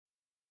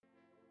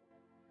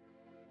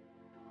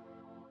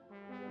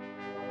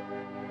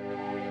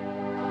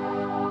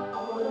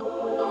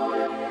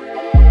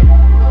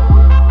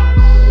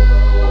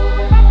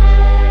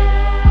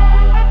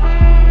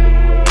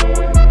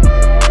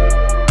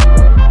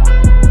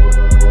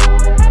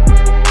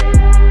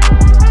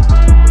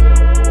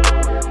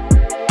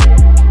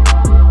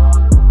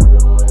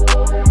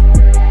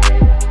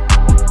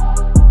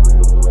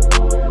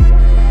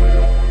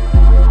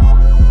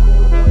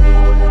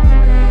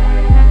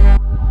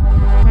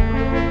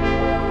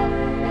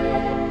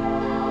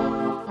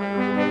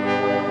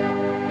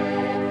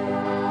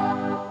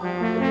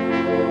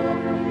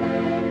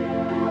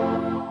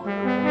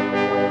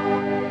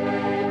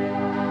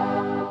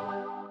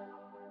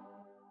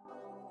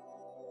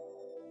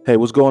Hey,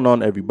 what's going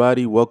on,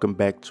 everybody? Welcome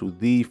back to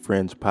the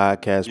Friends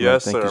Podcast, man.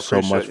 Yes, Thank sir. you so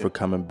much Appreciate for you.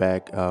 coming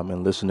back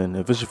and listening.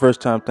 If it's your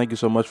first time, thank you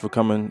so much for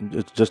coming.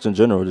 It's just in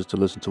general, just to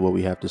listen to what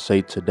we have to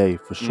say today,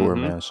 for sure,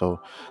 hmm man. So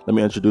let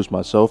me introduce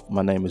myself.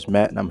 My name is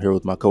Matt, and I'm here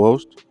with my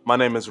co-host. My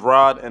name is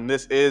Rod, and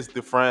this is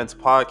the Friends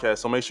Podcast.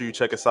 So make sure you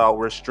check us out.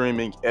 We're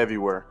streaming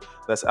everywhere.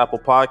 That's Apple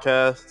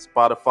Podcasts,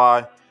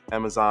 Spotify,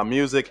 Amazon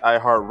Music,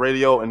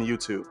 iHeartRadio, and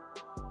YouTube.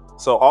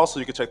 So also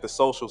you can check the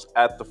socials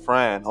at the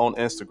Fran on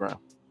Instagram.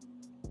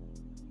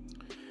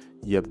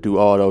 Yep, do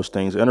all those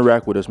things.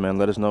 Interact with us, man.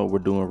 Let us know what we're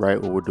doing right,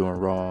 what we're doing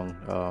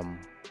wrong.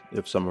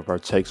 If some of our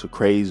takes are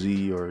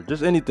crazy or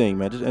just anything,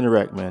 man. Just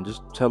interact, man.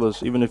 Just tell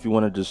us, even if you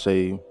want to just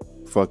say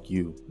 "fuck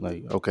you,"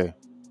 like okay,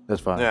 that's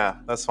fine. Yeah,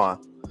 that's fine.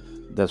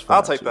 That's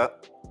I'll fine take too.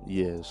 that.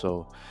 Yeah,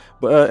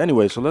 but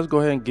anyway, so let's go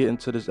ahead and get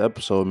into this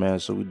episode, man.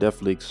 So we're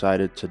definitely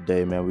excited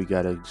today, man. We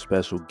got a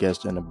special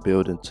guest in the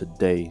building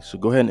today. So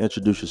go ahead and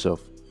introduce yourself.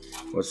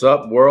 What's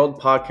up,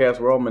 world? Podcast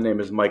world. My name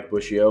is Mike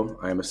Buscio.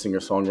 I am a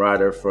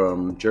singer-songwriter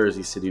from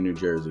Jersey City, New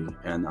Jersey,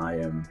 and I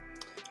am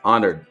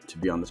honored to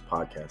be on this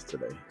podcast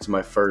today. It's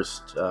my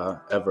first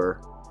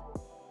ever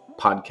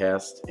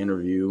podcast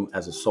interview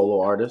as a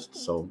solo artist,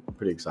 so I'm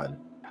pretty excited.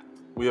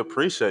 We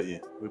appreciate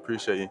you. We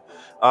appreciate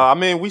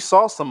you. We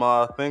saw some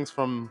things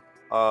from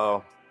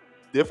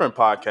different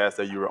podcasts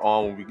that you were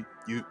on when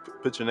you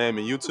put your name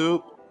in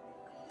YouTube.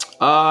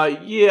 I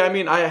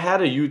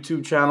had a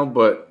YouTube channel,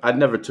 but I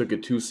never took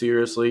it too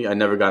seriously. I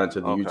never got into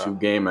the Okay.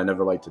 YouTube game. I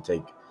never liked to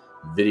take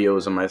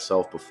videos of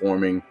myself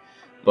performing,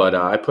 but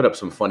I put up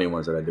some funny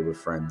ones that I did with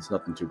friends.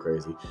 Nothing too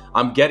crazy.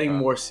 I'm getting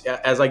more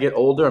as I get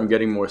older. I'm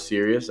getting more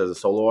serious as a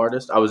solo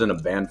artist. I was in a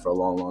band for a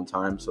long, long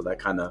time, so that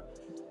kind of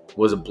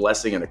was a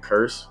blessing and a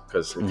curse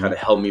because it kind of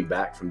held me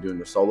back from doing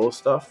the solo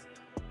stuff.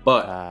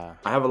 But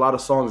I have a lot of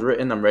songs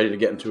written. I'm ready to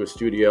get into a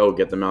studio,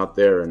 get them out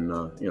there,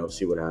 and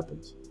see what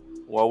happens.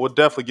 Well, we'll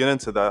definitely get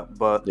into that,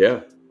 but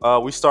Yeah.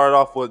 we started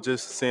off with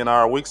just seeing how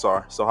our weeks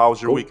are. So how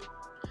was your Cool. week?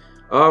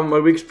 My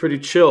week's pretty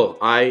chill.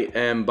 I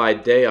am by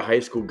day a high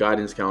school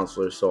guidance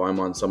counselor, so I'm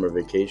on summer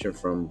vacation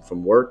from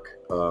work.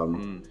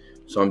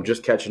 So I'm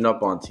just catching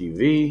up on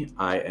TV.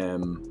 I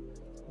am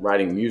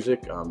writing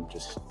music. I'm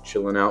just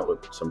chilling out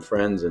with some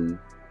friends and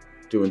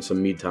doing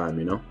some me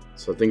time.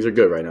 So things are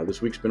good right now.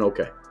 This week's been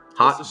okay.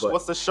 Hot,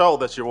 What's the show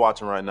that you're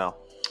watching right now?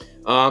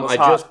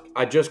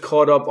 I just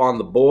caught up on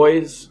The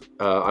Boys.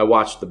 I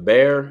watched The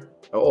Bear.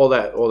 All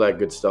that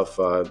good stuff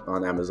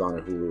on Amazon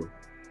and Hulu.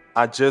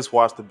 I just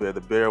watched The Bear.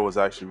 The Bear was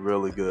actually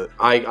really good.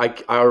 I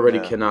already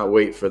cannot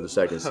wait for the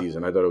second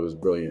season. I thought it was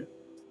brilliant.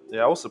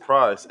 Yeah, I was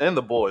surprised. And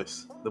The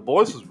Boys. The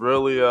Boys was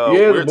really yeah,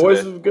 weird The Boys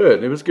today. was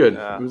good. It was good.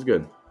 Yeah. It was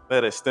good. They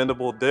had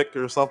extendable dick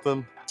or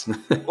something.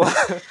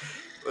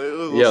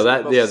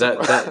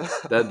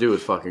 That dude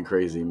was fucking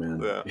crazy,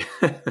 man. Yeah.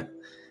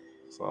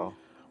 So,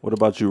 what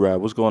about you,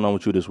 Rad? What's going on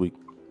with you this week?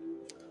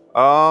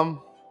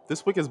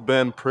 this week has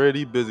been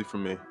pretty busy for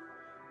me.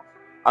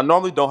 I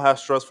normally don't have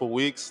stressful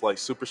weeks, like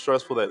super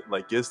stressful that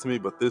like gets to me,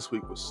 but this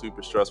week was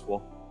super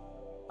stressful.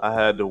 I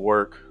had to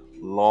work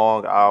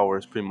long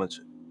hours, pretty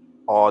much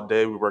all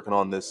day. We're working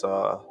on this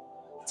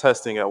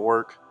testing at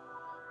work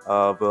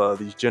of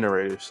these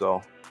generators.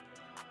 So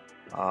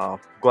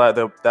glad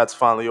that that's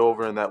finally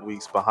over and that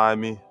week's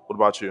behind me. What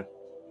about you?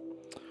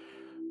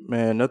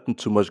 Man, nothing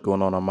too much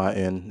going on my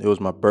end. It was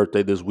my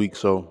birthday this week,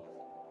 so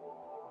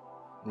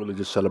really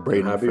just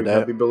celebrating for that.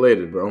 Happy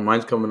belated, bro.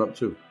 Mine's coming up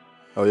too.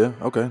 Oh yeah,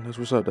 okay, that's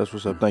what's up. That's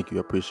what's up. Thank you,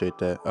 I appreciate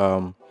that.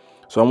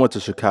 So I went to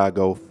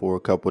Chicago for a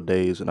couple of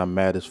days, and I'm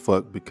mad as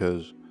fuck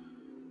because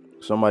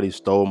somebody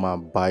stole my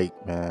bike,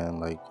 man.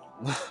 Like,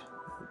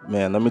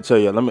 man, let me tell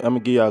you. Let me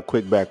give y'all a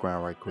quick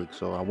background, right quick.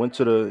 So I went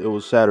to it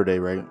was Saturday,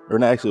 right? Or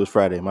no, actually it was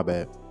Friday. My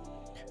bad.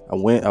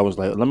 I was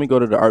like, let me go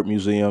to the art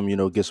museum,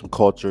 get some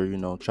culture,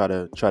 try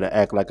to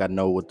act like I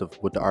know what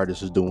the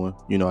artist is doing.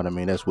 You know what I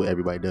mean? That's what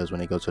everybody does when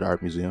they go to the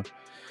art museum.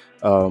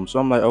 So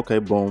I'm like, okay,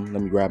 boom,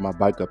 let me ride my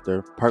bike up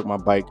there, park my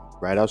bike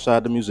right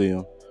outside the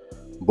museum.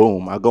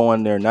 Boom, I go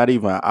in there, not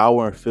even an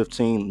hour and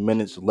 15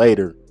 minutes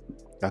later,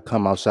 I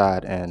come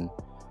outside and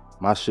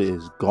my shit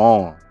is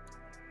gone.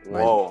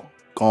 Whoa. Like,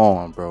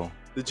 gone, bro.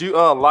 Did you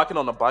lock it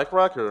on the bike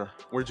rack or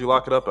where'd you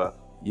lock it up at?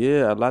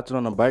 Yeah, I locked it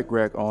on a bike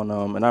rack and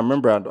I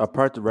remember I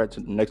parked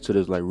it next to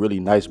this like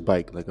really nice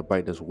bike, like a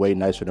bike that's way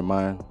nicer than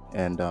mine.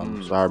 And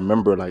so I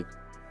remember like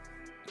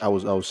I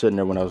was sitting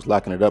there when I was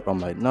locking it up. I'm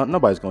like, no,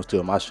 nobody's gonna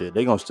steal my shit.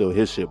 They gonna steal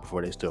his shit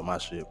before they steal my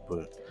shit.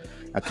 But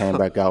I came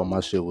back out and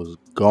my shit was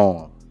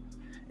gone.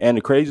 And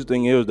the crazy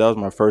thing is that was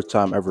my first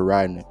time ever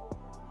riding it.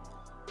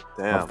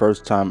 Damn. My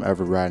first time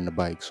ever riding a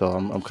bike. So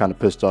I'm kind of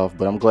pissed off,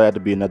 but I'm glad to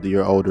be another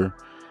year older.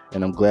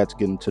 And I'm glad to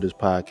get into this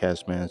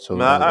podcast, man. So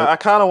man, I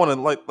kind of want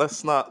to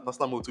let's not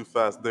move too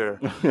fast there.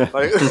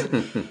 Like,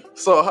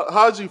 so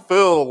how'd you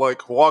feel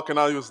like walking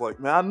out? You was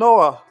like, man, I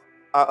know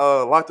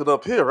I locked it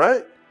up here,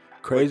 right?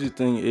 Crazy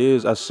thing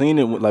is, I seen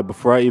it like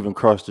before I even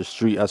crossed the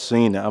street. I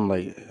seen it. I'm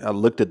like, I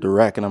looked at the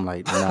rack and I'm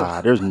like, nah,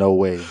 there's no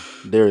way.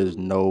 There is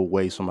no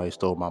way somebody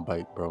stole my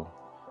bike, bro.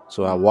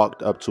 So I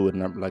walked up to it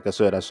and like I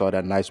said, I saw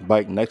that nice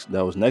bike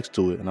that was next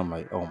to it, and I'm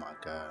like, oh my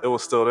god, it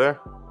was still there.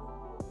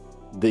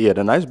 The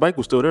nice bike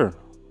was still there.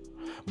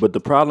 But the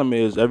problem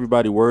is,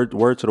 everybody, word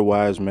to the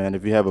wise, man.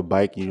 If you have a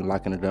bike and you're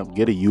locking it up,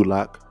 get a U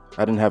lock.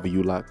 I didn't have a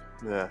U lock.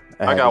 Yeah,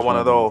 I I had got this one one of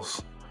of them.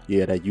 those.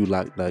 Yeah, that U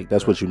lock, like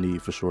that's Yeah. what you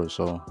need for sure.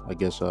 So I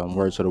guess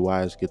word to the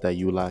wise, get that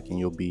U lock, and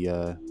you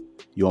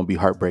won't be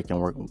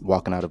heartbreaking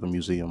walking out of a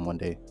museum one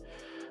day.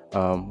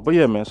 But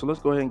yeah, man. So let's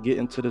go ahead and get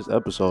into this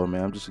episode,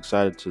 man. I'm just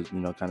excited to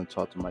kind of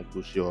talk to Mike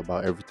Buscio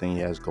about everything he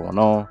has going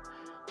on.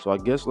 So I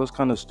guess let's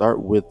kind of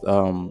start with.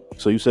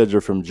 So you said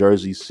you're from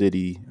Jersey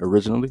City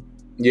originally.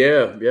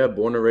 Yeah, yeah,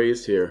 born and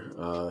raised here.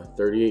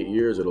 38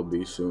 years it'll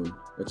be soon.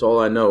 That's all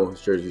I know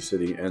is Jersey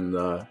City and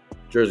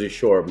Jersey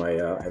Shore.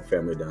 I have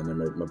family down there.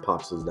 My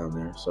pops is down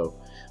there, so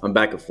I'm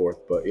back and forth.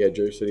 But yeah,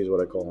 Jersey City is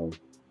what I call home.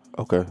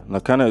 Okay, now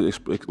kind of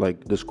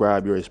like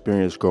describe your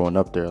experience growing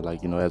up there,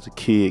 like as a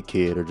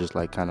kid, or just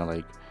like kind of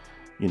like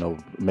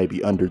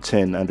maybe under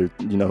 10, under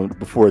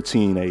before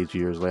teenage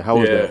years. Like how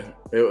was that?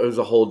 Yeah, it was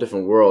a whole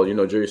different world.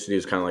 Jersey City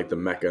is kind of like the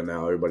mecca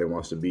now. Everybody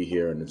wants to be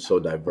here, and it's so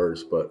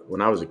diverse. But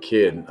when I was a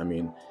kid, I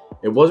mean,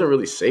 it wasn't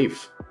really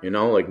safe.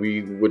 Like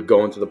we would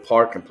go into the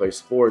park and play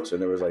sports,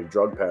 and there was like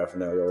drug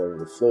paraphernalia all over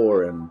the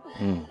floor, and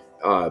Mm,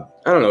 I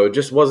don't know. It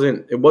just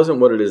wasn't. It wasn't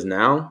what it is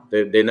now.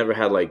 They never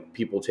had like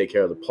people take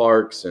care of the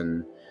parks,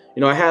 and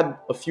I had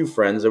a few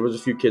friends. There was a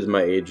few kids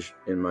my age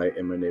in my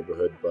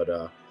neighborhood, but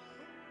I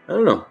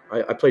don't know.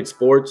 I played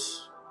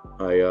sports.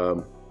 I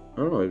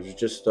don't know. It was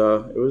just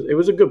it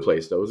was a good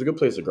place though. It was a good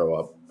place to grow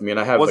up. I mean,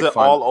 I have Was like it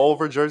fun. all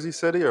over Jersey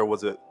City, or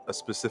was it a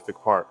specific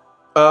part?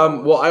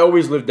 Well, I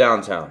always lived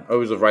downtown. I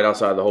always lived right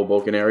outside the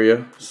Hoboken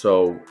area.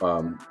 So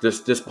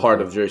this part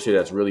okay. of Jersey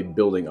that's really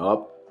building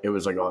up. It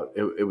was like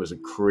it was a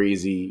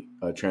crazy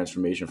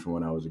transformation from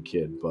when I was a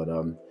kid. But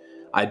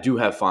I do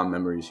have fond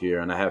memories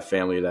here, and I have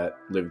family that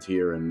lived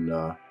here, and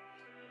I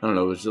don't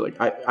know. It was just like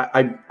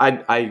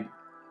I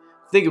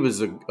think it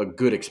was a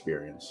good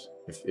experience.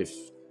 If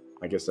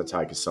I guess that's how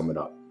I could sum it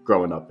up.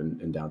 Growing up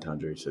in downtown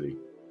Jersey City.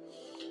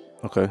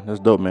 Okay, that's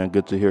dope, man.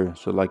 Good to hear.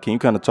 So, like, can you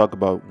kind of talk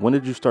about when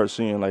did you start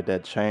seeing like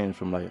that change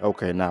from like,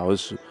 okay, now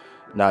this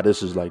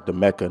is like the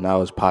mecca.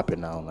 Now it's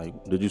popping. Now, like,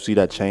 did you see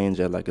that change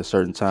at like a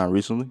certain time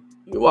recently?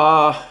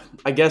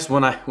 I guess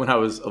when I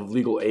was of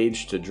legal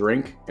age to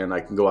drink, and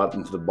I can go out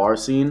into the bar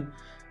scene,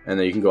 and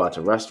then you can go out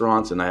to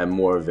restaurants, and I had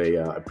more of a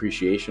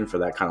appreciation for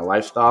that kind of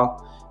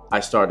lifestyle. I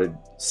started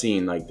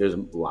seeing like there's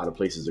a lot of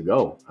places to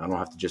go. I don't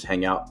have to just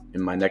hang out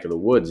in my neck of the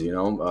woods.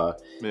 Yeah.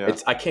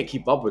 I can't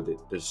keep up with it.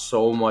 There's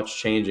so much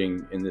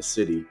changing in this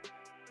city.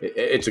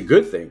 It's a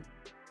good thing,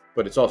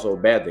 but it's also a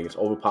bad thing. It's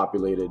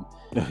overpopulated.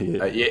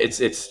 Yeah. Yeah,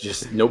 it's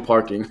just no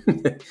parking.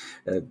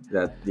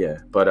 Yeah,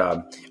 but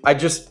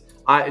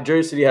I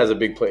Jersey City has a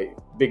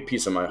big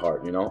piece of my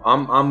heart.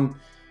 I'm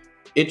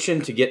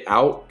itching to get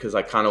out because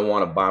I kind of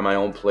want to buy my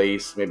own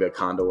place, maybe a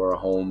condo or a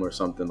home or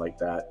something like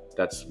that.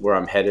 That's where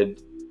I'm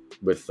headed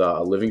with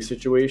a living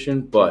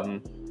situation. But Hmm.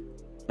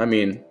 I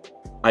mean,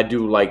 I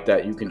do like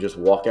that you can just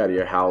walk out of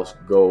your house,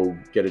 go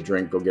get a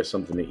drink, go get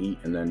something to eat,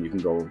 and then you can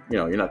go.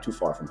 You're not too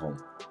far from home.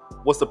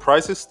 Was the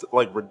prices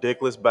like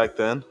ridiculous back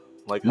then,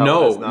 like how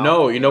it is No, now?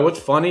 no. You know Yeah. what's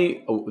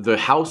funny? The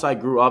house I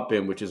grew up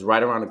in, which is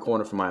right around the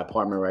corner from my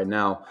apartment right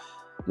now,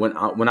 when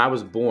I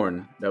was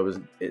born, that was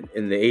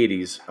in the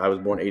 '80s. I was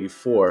born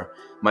 '84.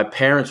 My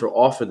parents were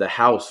offered the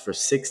house for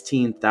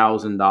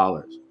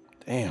 $16,000,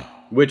 Damn.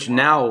 which Wow.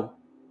 now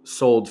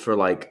sold for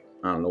like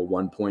I don't know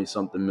 1 point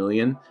something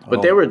million. But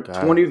Oh they my were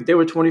god. 20. They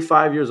were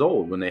 25 years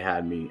old when they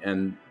had me,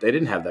 and they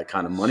didn't have that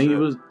kind of money.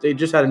 Shit. They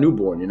just had a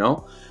newborn.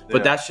 But Yeah.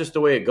 that's just the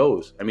way it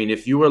goes. I mean,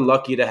 if you were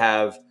lucky to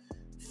have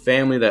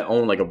family that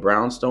owned like a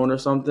brownstone or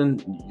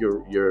something,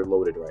 you're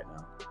loaded right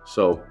now.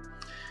 So,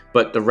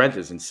 but the rent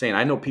is insane.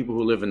 I know people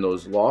who live in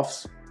those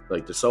lofts,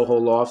 like the Soho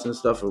lofts and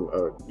stuff.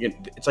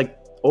 It's like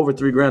over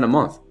 $3,000 a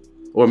month,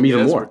 or even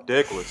Yeah, it's more.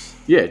 ridiculous.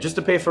 Yeah, just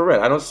to pay for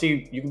rent. I don't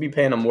see you can be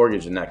paying a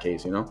mortgage in that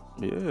case. Yeah.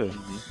 Hmm.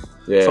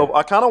 Yeah. So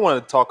I kind of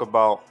want to talk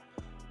about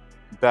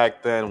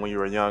back then when you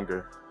were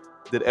younger.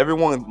 Did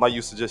everyone like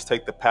used to just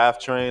take the PATH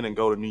train and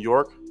go to New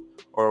York,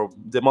 or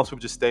did most people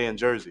just stay in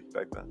Jersey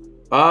back then?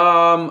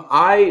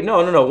 I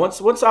no.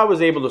 Once I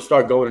was able to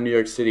start going to New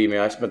York City, man,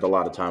 I spent a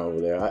lot of time over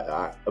there.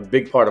 A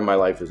big part of my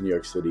life is New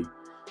York City.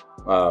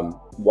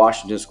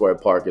 Washington Square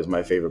Park is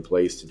my favorite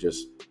place to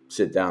just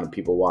sit down and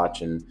people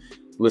watch and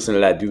listen to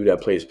that dude that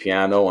plays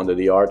piano under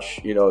the arch.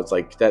 It's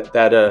like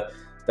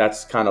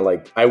that's kind of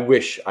like I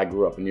wish I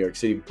grew up in New York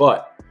City,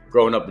 but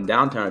growing up in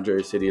downtown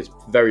Jersey City, it's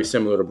very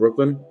similar to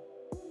Brooklyn.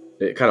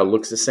 It kind of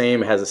looks the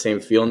same, it has the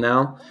same feel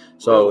now. Really?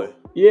 So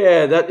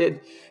yeah,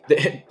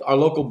 our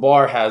local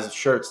bar has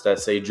shirts that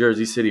say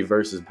Jersey City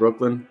versus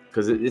Brooklyn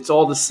because it's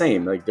all the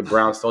same. Like the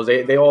brownstones,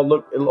 they all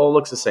look it all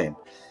looks the same.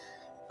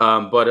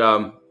 But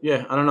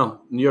yeah, I don't know.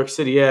 New York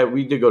City, yeah,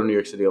 we did go to New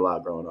York City a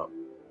lot growing up.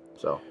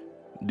 So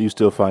Do you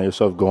still find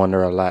yourself going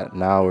there a lot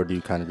now, or do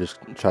you kind of just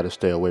try to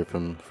stay away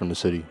from the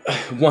city?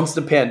 once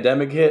the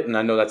pandemic hit, and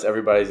I know that's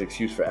everybody's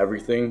excuse for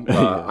everything,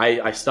 Yeah.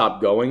 I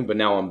stopped going, but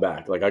now I'm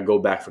back. Like I go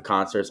back for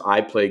concerts.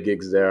 I play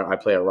gigs there. I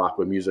play at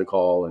Rockwood Music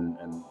Hall and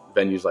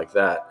venues like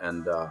that.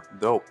 And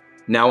Dope.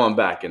 Now I'm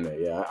back in there.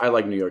 Yeah, I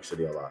like New York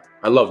City a lot.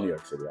 I love New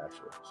York City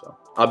actually. So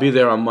I'll be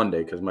there on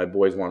Monday because my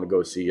boys want to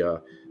go see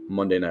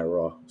Monday Night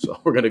Raw. So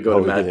Oh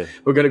yeah.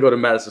 we're gonna go to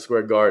Madison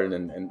Square Garden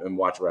and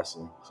watch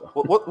wrestling. So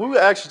What we were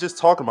actually just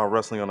talking about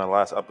wrestling on our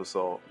last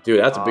episode. dude,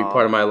 that's a big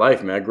part of Um, my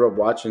life, man. I grew up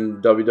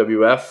watching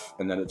WWF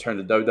and then it turned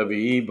to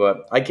WWE,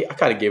 but I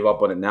kind of gave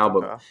up on it now.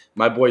 But okay,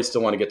 my boys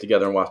still want to get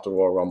together and watch the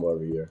Royal Rumble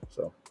every year.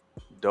 So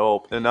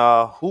dope. And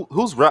I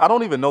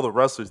don't even know the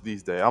wrestlers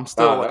these days. I'm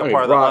still like a okay,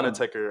 part of the Brock.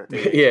 Undertaker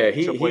age, Yeah,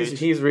 like Triple H.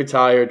 he's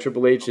retired.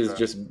 Triple H is Okay.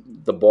 just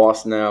the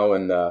boss now,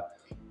 and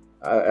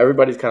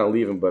everybody's kind of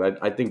leaving. But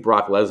I think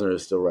Brock Lesnar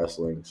is still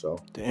wrestling.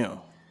 Damn.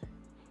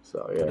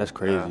 So That's Yeah.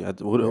 crazy.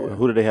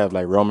 Who do they have?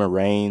 Like Roman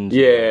Reigns?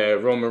 yeah.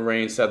 Roman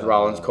Reigns, Seth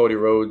Rollins, Uh, Cody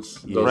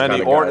Rhodes, yeah. those Randy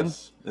kind of Orton.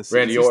 guys. Is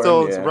Randy he still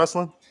Orton, yeah,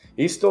 wrestling?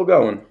 he's still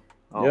going.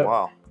 Oh Yep,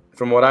 wow.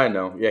 from what I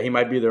know, yeah, he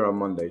might be there on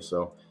Monday.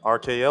 So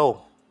RKO.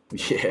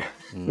 yeah.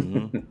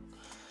 hmm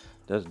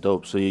That's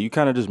dope. So yeah, you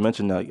kind of just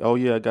mentioned like, oh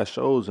yeah, I got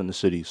shows in the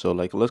city. So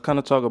like, let's kind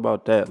of talk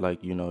about that, like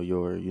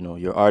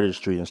your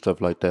artistry and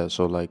stuff like that.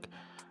 So like,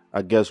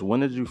 I guess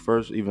when did you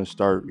first even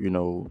start,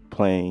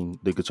 playing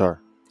the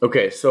guitar?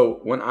 Okay, so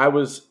when I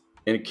was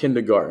in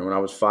kindergarten, when I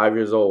was 5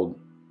 years old,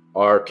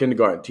 our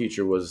kindergarten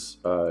teacher was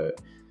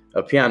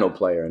a piano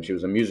player and she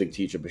was a music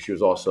teacher, but she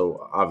was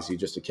also obviously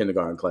just a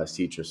kindergarten class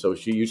teacher. So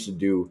she used to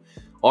do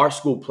our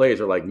school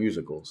plays are like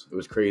musicals. It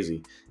was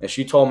crazy. And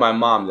she told my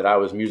mom that I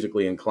was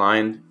musically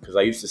inclined because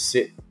I used to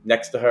sit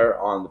next to her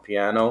on the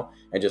piano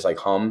and just like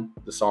hum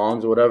the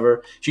songs or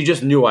whatever. She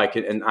just knew I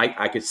could, and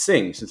I could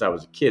sing since I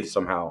was a kid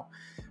somehow.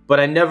 But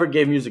I never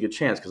gave music a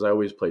chance because I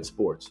always played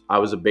sports. I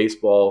was a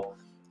baseball,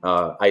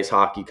 ice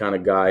hockey kind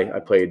of guy. I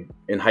played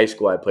in high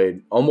school.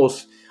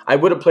 I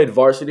would have played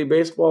varsity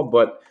baseball,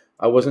 but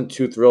I wasn't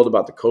too thrilled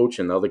about the coach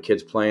and the other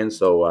kids playing.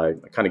 So I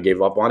kind of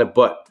gave up on it.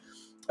 But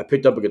I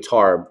picked up a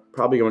guitar,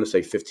 probably going to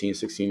say 15,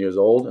 16 years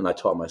old, and I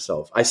taught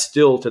myself. I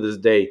still, to this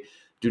day,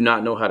 do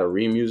not know how to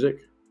read music.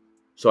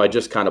 So I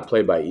just kind of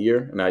play by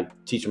ear and I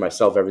teach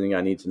myself everything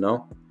I need to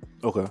know.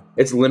 Okay.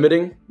 It's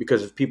limiting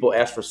because if people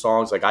ask for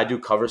songs, like I do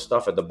cover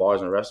stuff at the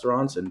bars and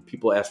restaurants, and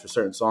people ask for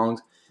certain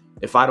songs.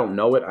 If I don't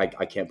know it,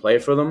 I can't play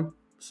it for them.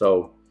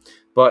 So,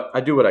 but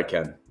I do what I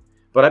can.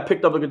 But I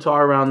picked up a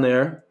guitar around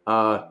there.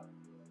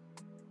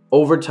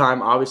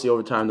 Obviously,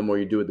 over time, the more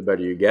you do it, the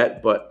better you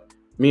get. But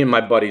me and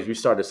my buddies, we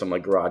started some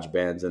like garage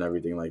bands and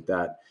everything like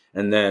that.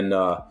 And then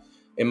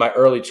in my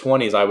early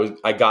 20s,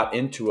 I got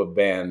into a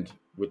band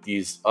with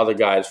these other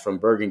guys from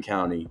Bergen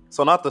County.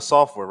 So not the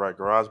software, right?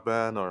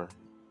 GarageBand or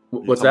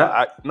What's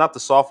that? not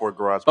the software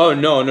GarageBand. Oh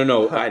no,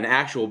 an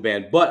actual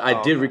band. But I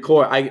Oh, did okay.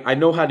 record. I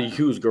know how to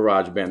use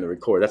GarageBand to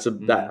record.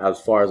 That as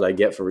far as I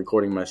get for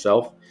recording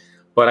myself.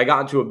 But I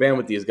got into a band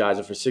with these guys,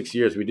 and for 6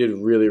 years we did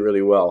really,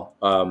 really well.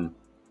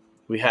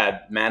 We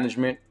had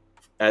management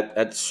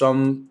at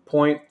some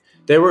point.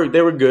 They were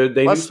good.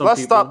 They knew some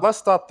people. Let's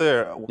stop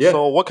there. Yeah.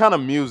 So what kind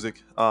of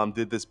music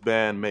did this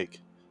band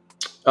make?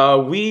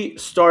 We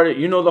started.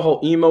 You know the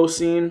whole emo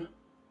scene.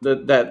 Oh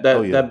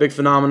yeah. That big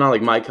phenomenon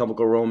like My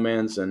Chemical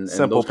Romance and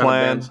Simple those kind of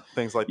Plan, bands.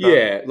 things like that.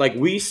 Yeah, like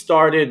we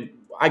started.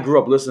 I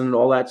grew up listening to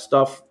all that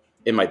stuff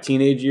in my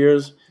teenage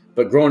years,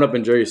 but growing up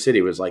in Jersey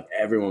City was like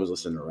everyone was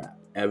listening to rap.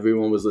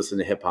 Everyone was listening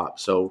to hip hop.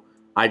 So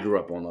I grew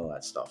up on all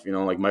that stuff. You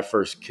know, like my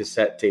first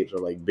cassette tapes are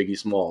like Biggie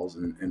Smalls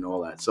and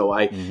all that. So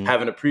I hmm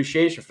have an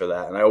appreciation for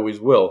that, and I always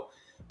will.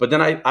 But then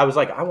I was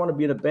like, I want to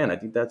be in a band. I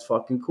think that's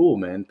fucking cool,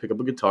 man. Pick up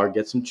a guitar,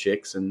 get some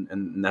chicks, and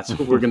that's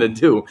what we're gonna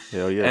do.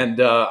 Hell yeah.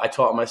 And I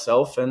taught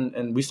myself,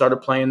 and we started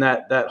playing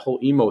that whole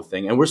emo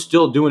thing, and we're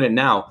still doing it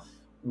now.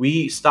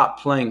 We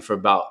stopped playing for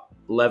about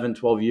 11,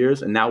 12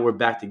 years, and now we're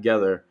back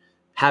together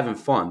having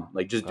fun,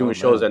 like just doing Oh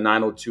shows man. at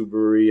 902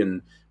 Brewery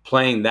and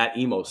playing that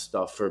emo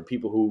stuff for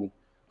people who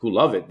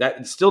love it.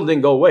 That still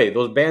didn't go away.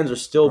 Those bands are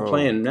still Bro.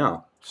 playing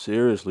now.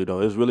 Seriously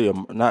though, it's really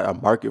not a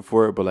market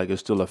for it, but like it's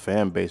still a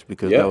fan base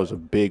because that Yeah, was a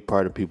big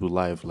part of people's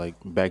life. Like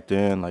back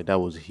then, like that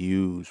was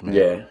huge, man.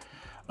 yeah.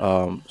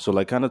 So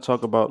like kind of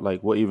talk about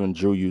like what even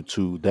drew you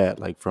to that,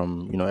 like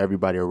from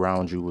everybody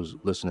around you was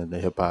listening to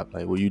hip hop.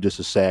 Like were you just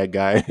a sad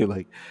guy?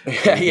 Like Yeah,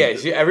 you just yeah.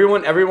 See,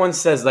 everyone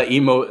says that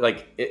emo,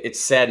 like it's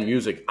sad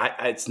music.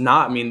 It's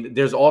not. I mean,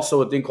 there's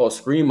also a thing called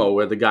screamo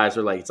where the guys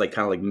are like, it's like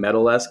kind of like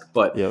metal esque.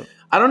 But yep.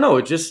 I don't know.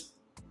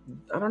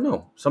 I don't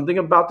know. Something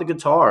about the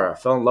guitar. I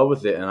fell in love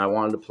with it, and I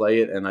wanted to play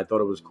it, and I thought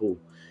it was cool.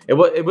 It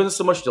wasn't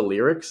so much the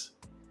lyrics,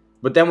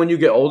 but then when you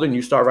get older and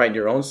you start writing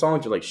your own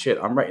songs, you're like, shit,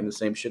 I'm writing the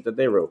same shit that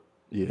they wrote.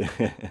 Yeah.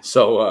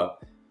 So,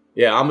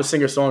 yeah, I'm a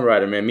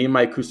singer-songwriter, man. Me and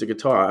my acoustic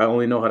guitar, I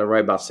only know how to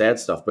write about sad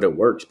stuff, but it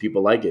works.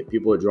 People like it.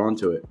 People are drawn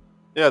to it.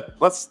 Yeah,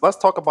 let's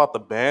talk about the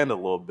band a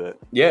little bit.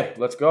 Yeah,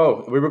 let's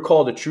go. We were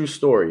called A True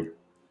Story.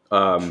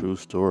 True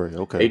story. A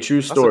Okay. True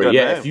That's a Story. good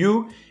Yeah,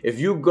 name. if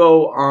you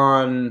go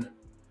on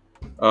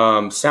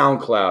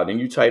SoundCloud and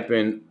you type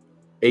in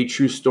A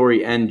True Story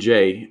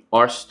NJ,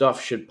 our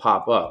stuff should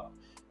pop up.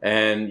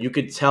 And you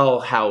could tell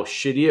how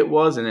shitty it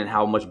was and then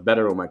how much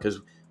better it went. Because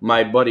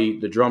my buddy,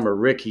 the drummer,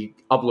 Rick, he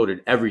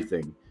uploaded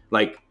everything.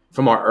 Like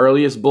from our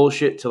earliest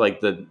bullshit to like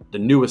the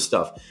newest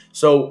stuff.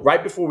 So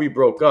right before we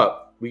broke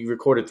up, we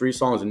recorded 3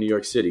 songs in New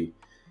York City.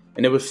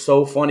 And it was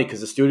so funny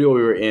because the studio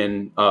we were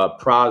in,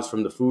 Praz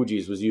from the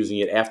Fugees was using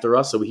it after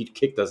us, so he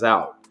kicked us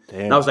out. And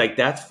I Damn. was like,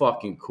 that's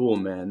fucking cool,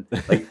 man.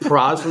 Like,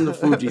 Praz from the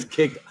Fugees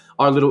kicked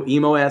our little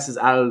emo asses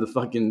out of the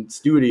fucking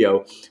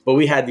studio. But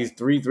we had these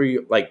three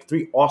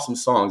awesome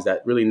songs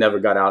that really never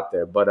got out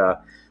there.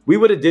 But we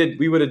would have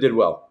did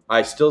well.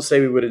 I still say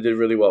we would have did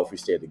really well if we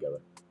stayed together.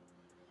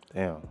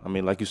 Damn. I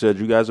mean, like you said,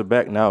 you guys are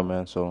back now,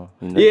 man. So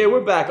Yeah,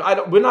 we're back.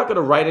 We're not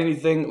gonna write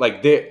anything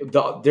like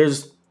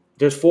there's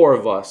 4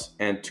 of us,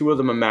 and 2 of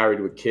them are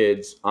married with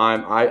kids.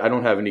 I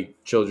don't have any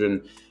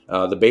children.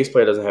 The bass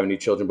player doesn't have any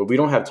children, but we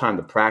don't have time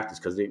to practice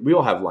because we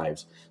all have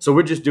lives. So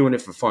we're just doing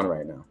it for fun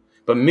right now.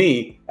 But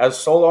me, as a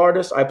solo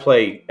artist, I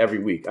play every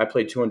week. I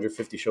play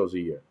 250 shows a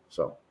year.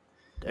 So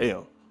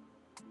damn.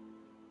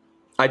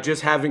 I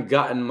just haven't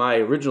gotten my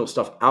original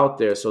stuff out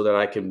there so that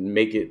I can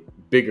make it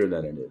bigger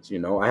than it is. You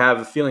know, I have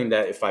a feeling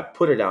that if I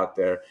put it out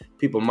there,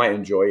 people might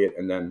enjoy it,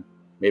 and then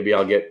maybe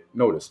I'll get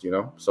noticed. You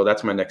know, so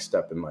that's my next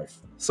step in life.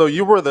 So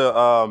you were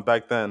the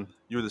back then.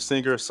 You were the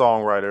singer,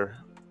 songwriter,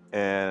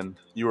 and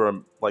you were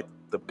like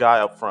the guy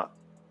up front.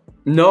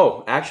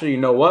 No, actually, you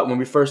know what? When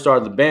we first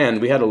started the band,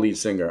 we had a lead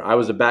singer. I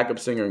was a backup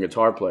singer and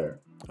guitar player.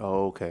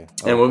 Oh, okay.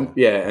 And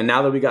and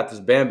now that we got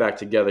this band back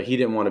together, he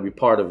didn't want to be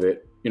part of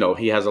it. You know,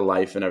 he has a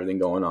life and everything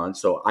going on,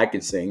 so I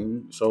could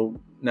sing. So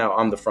now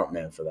I'm the front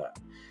man for that.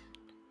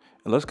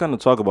 And let's kind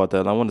of talk about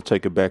that. I want to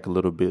take it back a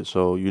little bit.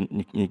 So you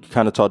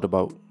kind of talked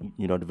about,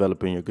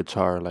 developing your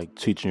guitar, like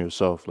teaching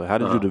yourself. Like, how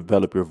did you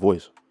develop your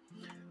voice?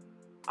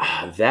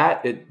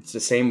 That it's the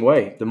same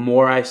way. The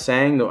more I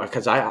sang,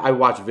 because I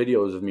watched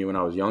videos of me when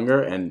I was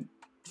younger, and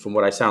from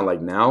what I sound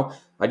like now,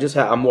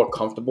 I'm more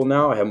comfortable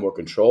now. I have more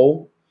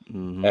control.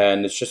 Mm-hmm.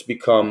 And it's just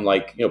become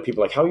like,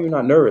 people are like, how are you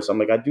not nervous? I'm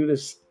like, I do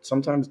this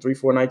sometimes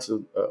 3-4 nights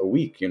a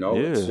week, Yeah.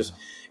 It's just,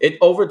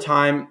 over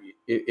time,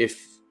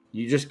 if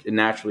you just, it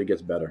naturally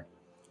gets better.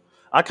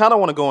 I kind of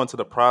want to go into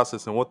the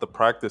process and what the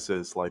practice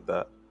is like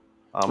that.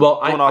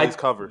 Well, doing all these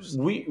covers.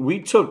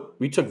 We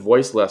took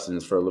voice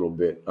lessons for a little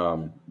bit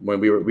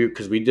when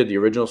because we did the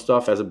original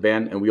stuff as a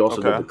band, and we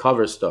also did the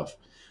cover stuff.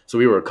 So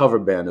we were a cover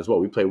band as well.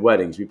 We played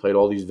weddings. We played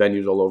all these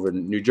venues all over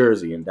New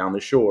Jersey and down the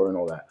shore and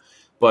all that.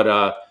 But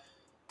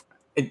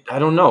I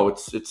don't know.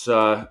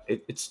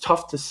 It's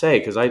tough to say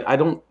because I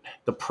don't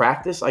the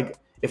practice. Like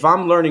if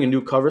I'm learning a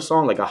new cover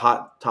song, like a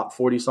hot top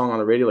 40 song on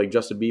the radio, like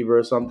Justin Bieber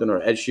or something,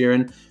 or Ed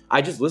Sheeran,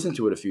 I just listen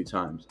to it a few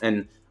times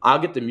and I'll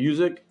get the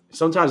music.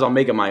 Sometimes I'll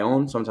make it my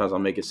own. Sometimes I'll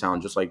make it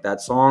sound just like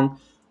that song.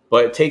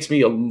 But it takes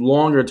me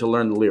longer to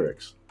learn the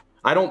lyrics.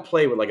 I don't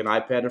play with like an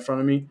iPad in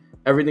front of me.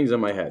 Everything's in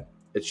my head.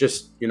 It's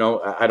just,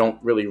 I don't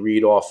really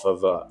read off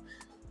of.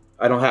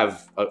 I don't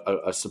have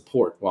a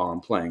support while I'm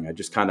playing. I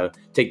just kind of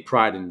take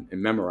pride in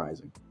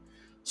memorizing.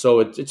 So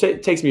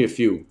it takes me a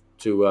few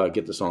to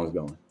get the songs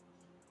going.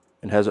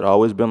 And has it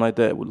always been like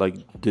that? Like,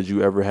 did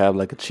you ever have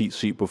like a cheat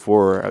sheet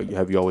before, or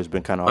have you always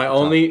been kind of? I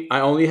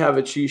only have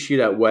a cheat sheet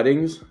at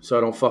weddings, so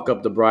I don't fuck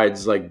up the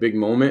bride's like big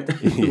moment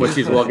when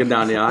she's walking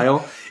down the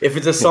aisle. If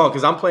it's a song,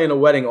 because I'm playing a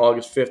wedding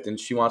August 5th, and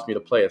she wants me to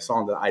play a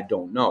song that I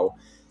don't know,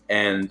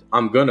 and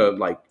I'm gonna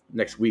like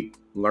next week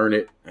learn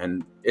it,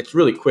 and it's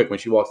really quick when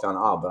she walks down the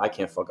aisle, but I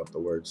can't fuck up the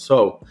words,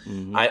 so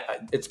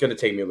it's gonna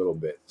take me a little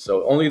bit.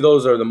 So only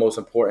those are the most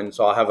important.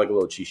 So I'll have like a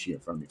little cheat sheet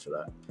in front of me for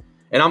that.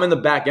 And I'm in the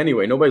back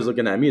anyway. Nobody's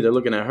looking at me. They're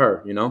looking at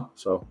her,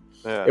 So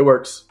It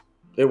works.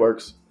 It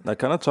works. I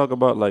kind of talk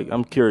about, like,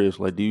 I'm curious,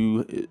 like,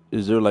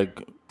 is there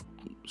like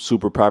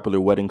super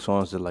popular wedding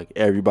songs that like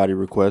everybody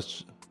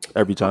requests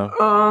every time?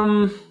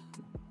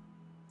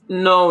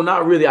 No,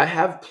 not really. I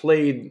have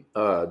played,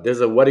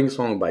 there's a wedding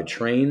song by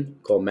Train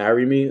called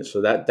Marry Me.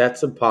 So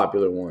that's a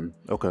popular one.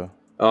 Okay.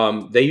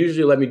 They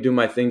usually let me do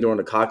my thing during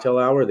the cocktail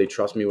hour. They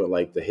trust me with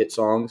like the hit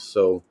songs.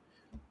 So,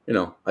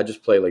 I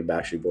just play like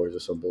Backstreet Boys or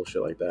some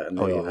bullshit like that, and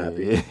they're all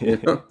happy.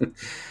 Yeah.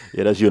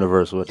 Yeah, that's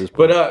universal at this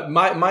point. But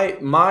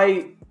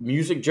my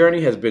music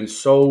journey has been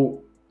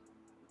so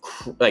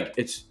like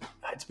it's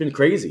been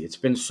crazy. It's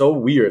been so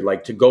weird.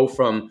 Like to go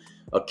from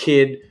a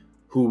kid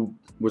who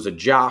was a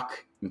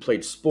jock and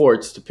played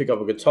sports to pick up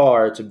a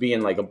guitar to be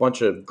in like a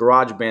bunch of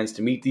garage bands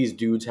to meet these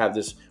dudes, have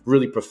this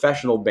really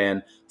professional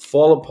band,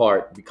 fall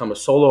apart, become a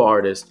solo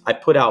artist. I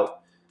put out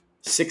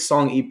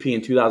 6-song EP in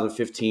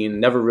 2015,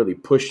 never really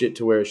pushed it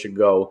to where it should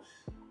go.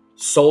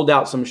 Sold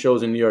out some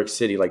shows in New York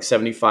City, like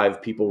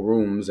 75 people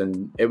rooms,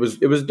 and it was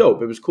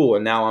dope. It was cool.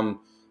 And now I'm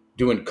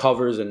doing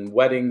covers and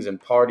weddings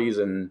and parties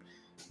and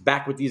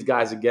back with these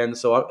guys again.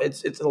 So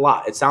it's a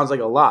lot. It sounds like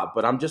a lot,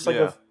 but I'm just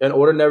like an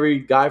ordinary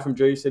guy from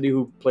Jersey City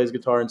who plays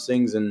guitar and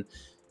sings and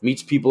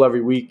meets people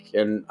every week,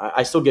 and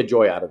I still get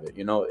joy out of it.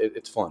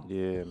 It's fun.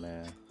 Yeah,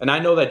 man. And I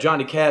know that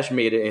Johnny Cash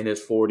made it in his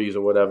 40s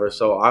or whatever,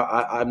 so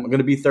I'm going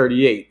to be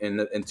 38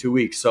 in 2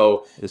 weeks.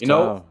 So,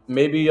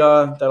 maybe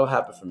that'll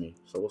happen for me.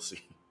 So we'll see.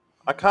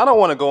 I kind of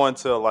want to go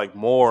into like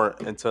more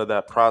into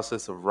that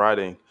process of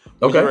writing.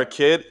 When you were a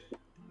kid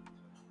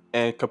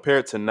and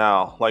compared to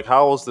now, like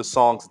how was the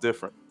songs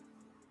different?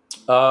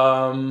 Or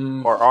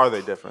are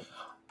they different?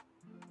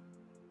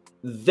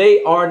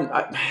 They are.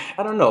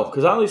 I don't know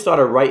because I only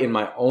started writing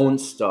my own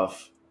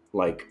stuff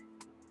like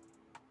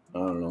I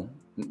don't know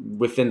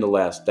within the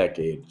last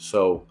decade.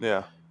 So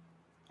Yeah.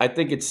 I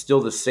think it's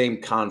still the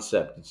same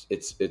concept.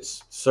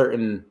 It's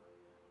certain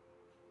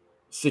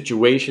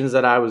situations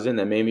that I was in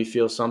that made me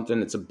feel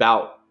something. It's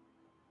about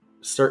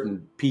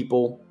certain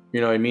people.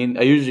 You know what I mean?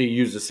 I usually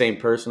use the same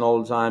person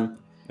all the time,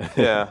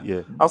 Yeah.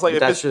 Yeah. I was like, but if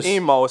that's it's just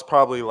emo, it's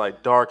probably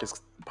like dark.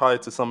 It's probably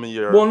to some of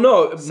well, your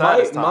no. My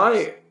saddest times.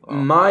 my Oh,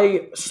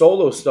 my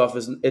solo stuff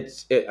is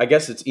I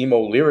guess it's emo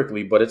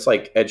lyrically, but it's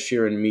like Ed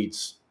Sheeran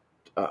meets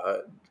uh,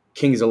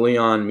 Kings of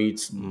Leon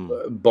meets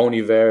Mm. Bon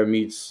Iver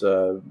meets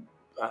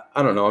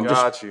I don't know. I'm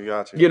just got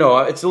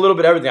you. it's a little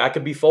bit everything. I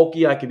could be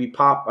folky, I could be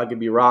pop, I could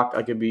be rock,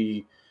 I could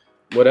be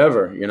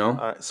whatever. All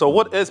right. So,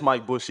 what is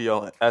Mike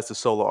Buscio as a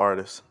solo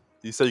artist?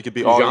 You said you could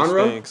be all these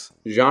Genre things.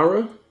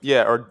 genre.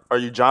 Yeah. Or are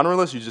you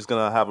genreless? You just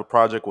gonna have a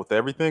project with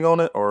everything on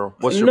it, or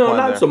what's your No, plan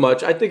not there? so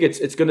much. I think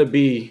it's gonna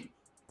be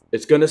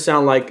it's gonna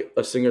sound like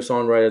a singer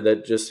songwriter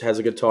that just has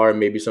a guitar and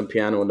maybe some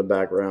piano in the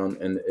background,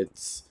 and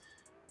it's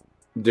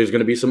there's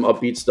gonna be some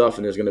upbeat stuff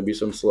and there's gonna be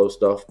some slow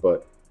stuff,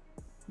 but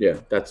yeah,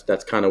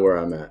 that's kind of where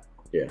I'm at.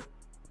 Yeah,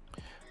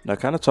 Now,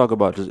 kind of talk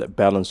about just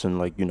balancing,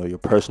 like your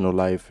personal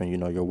life and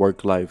your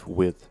work life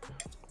with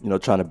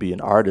trying to be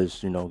an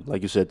artist.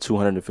 Like you said,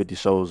 250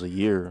 shows a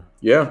year.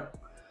 yeah.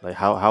 Like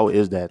how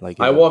is that? Like,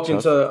 I is it walk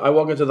into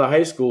tough? the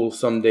high school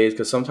some days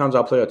because sometimes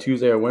I'll play a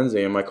Tuesday or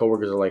Wednesday, and my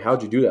coworkers are like,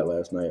 "How'd you do that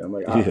last night?" I'm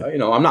like, Yeah.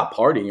 I'm not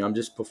partying. I'm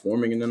just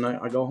performing, and then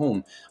I go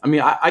home. I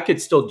mean, I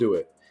could still do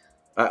it.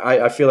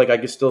 I feel like I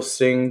could still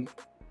sing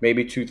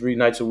maybe 2 3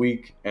 nights a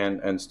week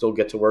and still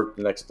get to work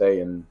the next day.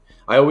 And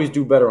I always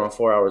do better on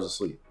 4 hours of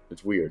sleep.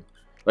 It's weird.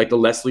 Like the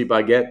less sleep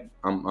I get,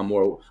 I'm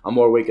more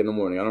awake in the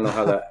morning. I don't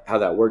know how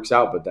that works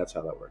out, but that's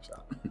how that works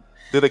out.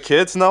 Do the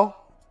kids know?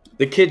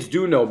 The kids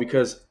do know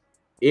because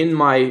in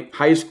my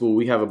high school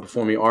we have a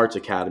performing arts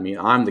academy.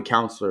 I'm the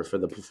counselor for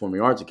the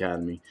performing arts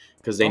academy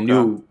because they Okay.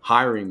 knew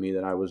hiring me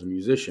that I was a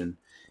musician,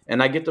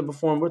 and I get to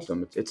perform with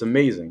them. It's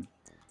amazing.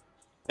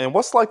 And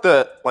what's like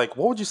what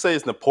would you say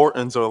is the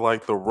importance or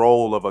like the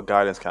role of a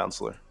guidance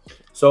counselor?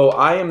 So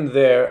I am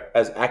there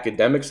as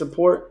academic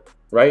support,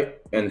 right?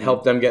 And Mm-hmm.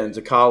 help them get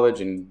into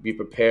college and be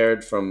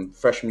prepared from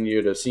freshman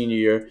year to senior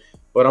year.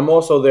 But I'm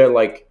also there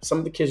like some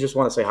of the kids just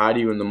want to say hi to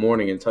you in the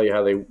morning and tell you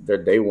how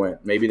their day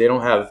went. Maybe they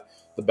don't have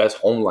the best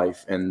home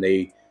life and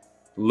they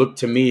look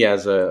to me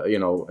as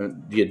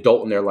the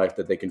adult in their life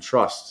that they can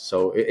trust.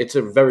 So it's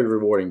a very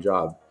rewarding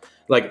job.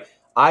 Like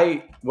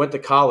I went to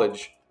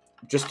college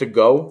just to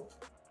go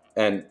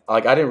and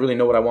like I didn't really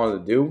know what I wanted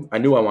to do. I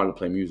knew I wanted to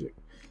play music,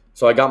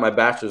 so I got my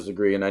bachelor's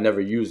degree, and I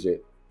never used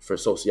it for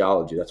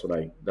sociology. That's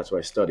what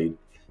I studied. And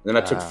then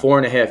I took Ah.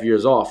 4.5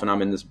 years off, and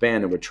I'm in this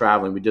band, and we're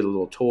traveling. We did a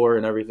little tour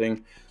and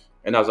everything,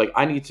 and I was like,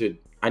 I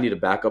need a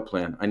backup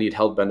plan. I need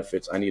health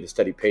benefits. I need a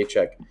steady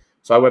paycheck.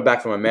 So I went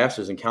back for my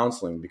master's in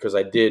counseling because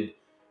I did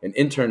an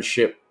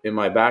internship in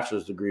my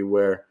bachelor's degree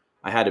where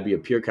I had to be a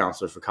peer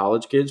counselor for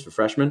college kids, for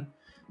freshmen,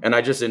 and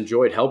I just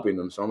enjoyed helping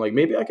them. So I'm like,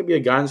 maybe I could be a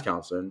guidance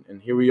counselor,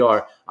 and here we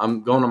are.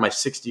 I'm going on my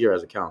 6th year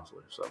as a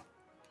counselor. So.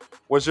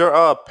 Was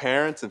your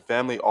parents and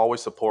family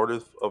always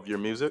supportive of your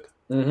music?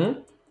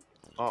 Mm-hmm.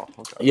 Oh,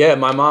 okay. Yeah,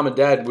 my mom and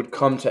dad would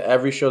come to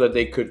every show that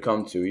they could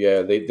come to.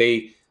 Yeah,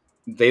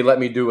 they let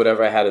me do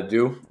whatever I had to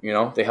do. You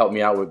know, they helped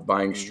me out with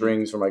buying Hmm.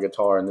 strings for my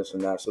guitar and this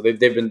and that. So they've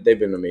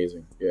been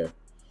amazing. Yeah.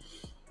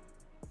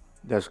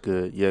 That's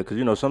good. Yeah,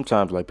 because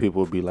sometimes like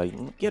people will be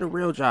like, get a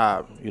real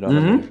job. You know what I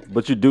mean? Mm-hmm.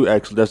 But you do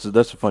actually. That's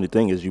the funny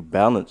thing is you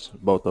balance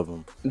both of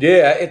them.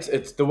 Yeah,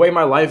 it's the way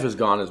my life has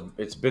gone is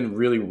it's been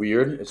really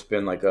weird. It's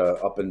been like a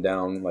up and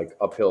down, like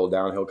uphill,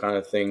 downhill kind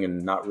of thing,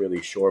 and not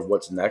really sure of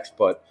what's next.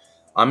 But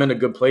I'm in a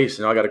good place.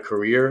 I got a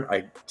career.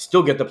 I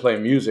still get to play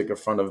music in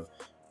front of.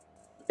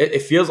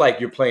 It feels like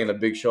you're playing a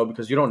big show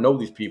because you don't know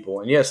these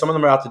people. And yeah, some of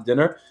them are out to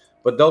dinner,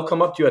 but they'll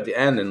come up to you at the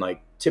end and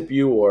like tip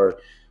you or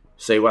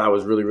say, "Wow, I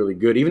was really, really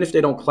good," even if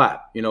they don't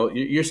clap.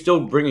 You're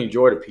still bringing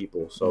joy to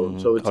people. So Hmm.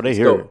 so Oh, they it's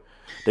hear it. dope.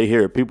 They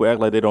hear it. People act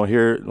like they don't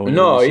hear it when you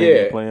No, singing and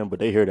yeah. playing, but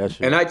they hear that And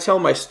shit. I tell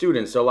my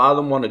students, a lot of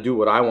them want to do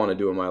what I want to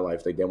do in my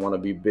life. Like they want to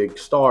be big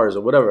stars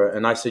or whatever.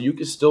 And I said, you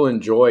can still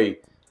enjoy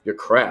your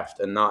craft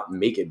and not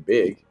make it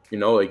big.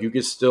 Like you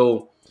can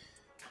still,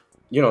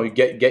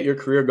 get your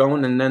career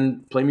going and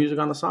then play music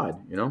on the side.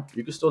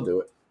 You can still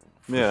do it.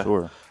 For Yeah.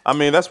 sure. I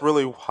mean, that's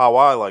really how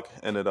I like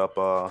ended up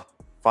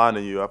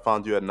finding you. I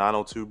found you at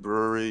 902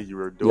 Brewery. You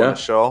were doing a Yeah.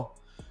 show,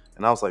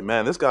 and I was like,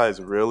 man, this guy is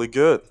really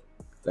good.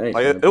 Thanks,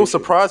 Like man. it was Appreciate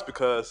surprised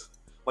because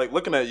like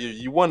looking at you,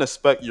 you wouldn't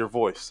expect your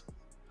voice.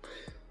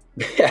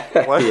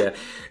 it. Like, Yeah.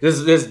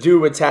 This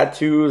dude with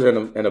tattoos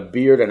and a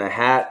beard and a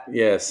hat.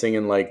 Yeah,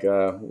 singing like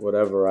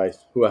whomever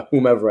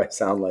I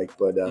sound like.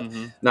 But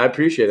hmm no, I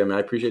appreciate it, man.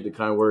 I appreciate the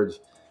kind words.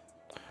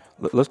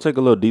 Let's take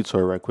a little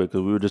detour right quick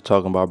because we were just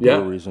talking about Yeah.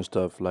 breweries and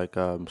stuff. Like,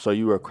 so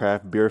you were a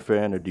craft beer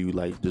fan, or do you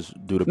like just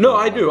do the No, Bud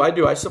I do. Light? I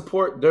do. I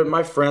support. They're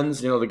my friends.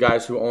 The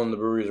guys who own the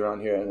breweries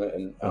around here,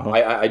 and Uh huh.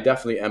 I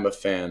definitely am a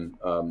fan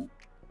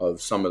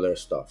of some of their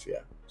stuff. Yeah,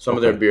 some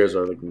of their Okay. beers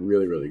are like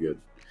really, really good.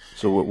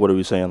 So what are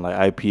we saying?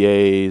 Like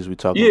IPAs? We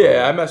talking Yeah,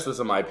 I about? mess with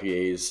some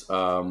IPAs.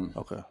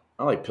 Okay,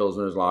 I like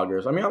pilsners,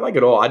 lagers. I mean, I like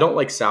it all. I don't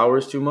like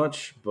sours too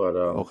much, but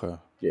okay,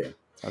 yeah.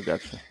 I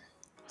got you.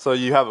 So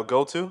you have a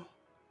go-to?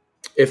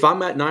 If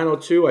I'm at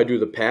 902, I do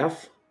the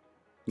Path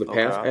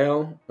Okay.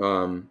 Ale.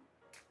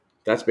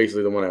 That's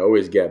basically the one I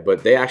always get.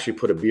 But they actually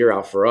put a beer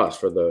out for us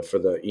for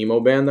the emo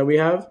band that we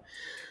have.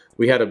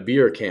 We had a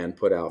beer can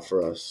put out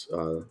for us.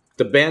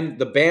 The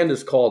band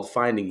is called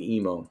Finding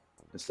Emo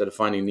instead of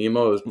Finding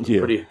Nemo. It was Yeah,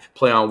 pretty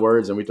play on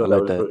words, and we I thought that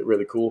like was that. really,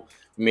 really cool.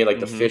 We made like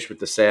the Mm-hmm. fish with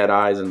the sad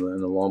eyes and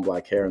the long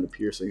black hair and the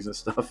piercings and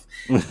stuff.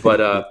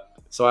 But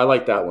so I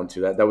like that one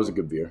too. That was a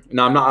good beer.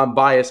 Now I'm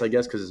biased, I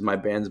guess, because it's my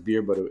band's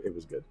beer, but it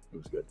was good. It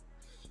was good.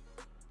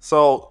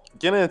 So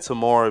getting into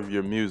more of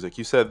your music,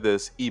 you said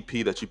this EP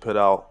that you put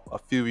out a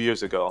few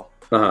years ago.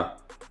 Uh huh.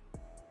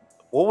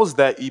 What was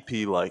that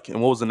EP like, and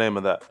what was the name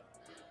of that?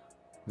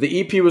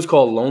 The EP was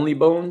called Lonely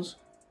Bones.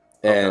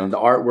 Okay. And the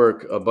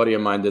artwork, a buddy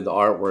of mine did the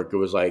artwork. It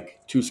was like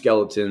two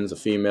skeletons, a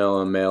female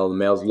and a male. The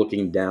male's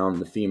looking down,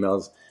 the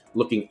female's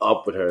looking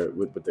up with her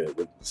with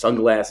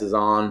sunglasses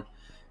on.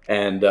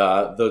 And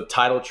the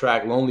title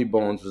track, "Lonely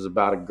Bones," was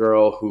about a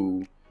girl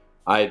who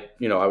I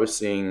was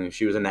seeing.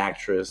 She was an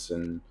actress,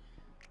 and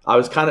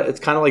it's kind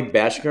of like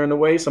bashing her in a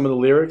way. Some of the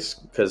lyrics,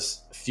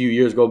 because a few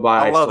years go I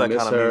by, I love still that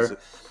miss kind of her. music.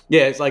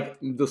 Yeah, it's like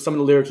some of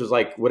the lyrics was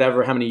like,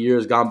 whatever, how many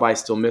years gone by,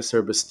 still miss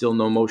her, but still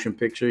no motion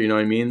picture. You know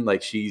what I mean?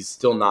 Like she's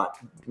still not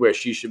where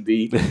she should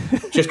be,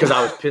 just because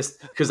I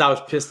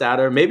was pissed at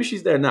her. Maybe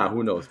she's there now.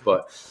 Who knows?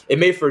 But it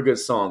made for a good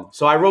song.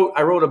 So I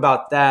wrote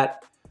about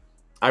that.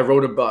 I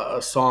wrote about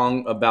a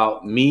song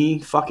about me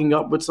fucking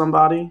up with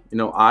somebody.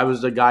 I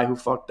was the guy who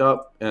fucked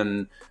up,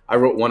 and I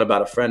wrote one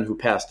about a friend who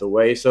passed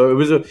away. So it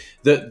was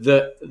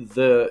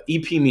the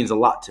EP means a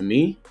lot to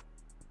me,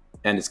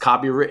 and it's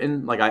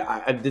copywritten. Like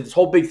I did this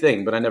whole big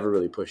thing, but I never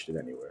really pushed it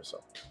anywhere.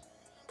 So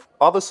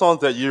All the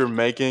songs that you're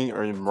making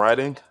or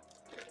writing,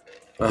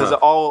 uh-huh.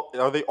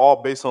 are they all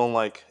based on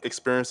like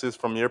experiences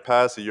from your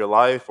past or your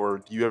life, or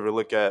do you ever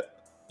look at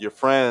your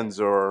friends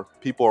or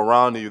people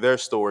around you, their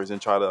stories,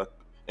 and try to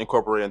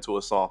incorporate into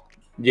a song?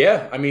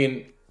 Yeah, I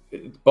mean,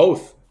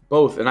 both.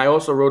 And I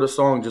also wrote a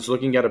song just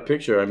looking at a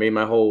picture. I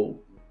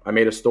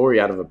made a story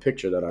out of a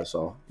picture that I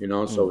saw.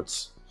 So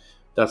Mm.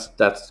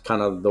 that's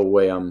kind of the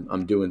way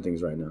I'm doing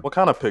things right now. What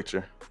kind of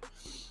picture?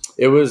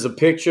 It was a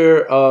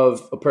picture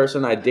of a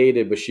person I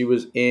dated, but she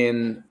was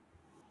in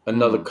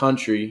another Hmm.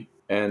 country,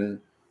 and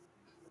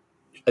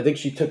I think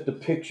she took the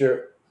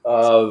picture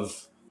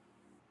of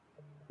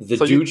the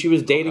So you dude she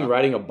was dating okay?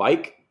 riding a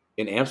bike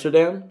in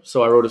Amsterdam.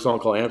 So I wrote a song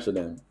called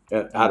Amsterdam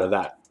out Mm. of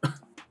that.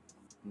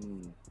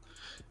 Mm.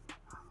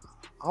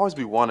 I always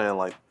be wondering,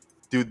 like,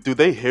 do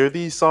they hear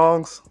these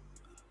songs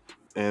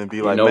and be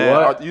You like, know man,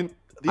 what? I these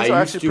are used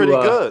actually to. pretty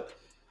good?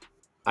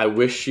 I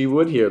wish she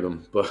would hear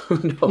them, but who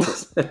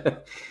knows?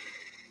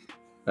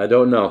 I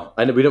don't know.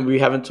 We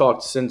haven't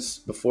talked since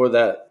before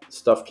that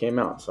stuff came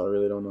out, so I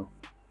really don't know.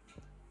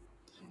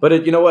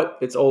 But you know what?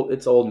 It's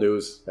old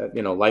news.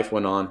 Life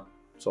went on.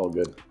 It's all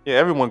good. Yeah,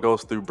 everyone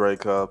goes through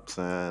breakups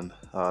and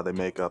they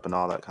make up and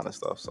all that kind of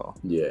stuff. So,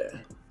 Yeah,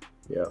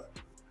 yeah.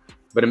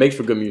 But it makes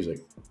for good music.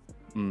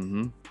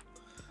 hmm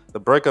the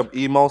breakup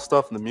emo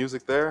stuff and the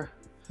music there,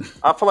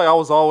 I feel like I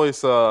was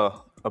always a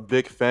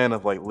big fan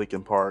of like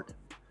Linkin Park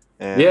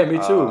Yeah, and me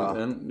too.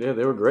 And yeah,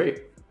 they were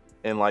great.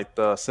 like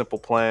the Simple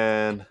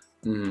Plan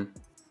Hmm.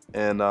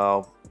 and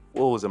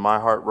what was it, My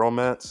Heart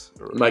Romance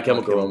or My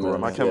Chemical Romance.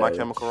 My Yeah, yeah.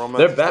 Chemical Romance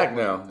They're and stuff back like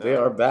now. They that.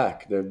 are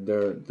back. They're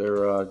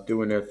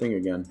doing their thing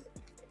again.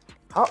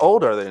 How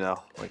old are they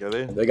now? Like, are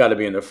they? They got to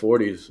be in their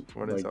 40s.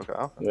 What is Like, okay?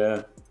 Okay.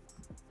 yeah.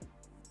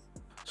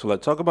 So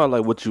like, talk about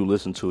like what you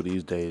listen to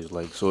these days.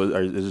 Like, so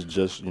is it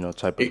just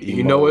type of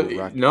You know emo what?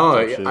 rock No,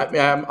 type shit? I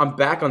mean, I'm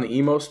back on the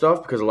emo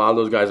stuff because a lot of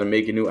those guys are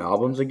making new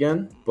albums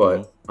again. Mm-hmm.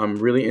 But I'm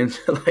really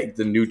into like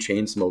the new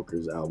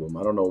Chainsmokers album.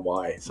 I don't know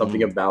why.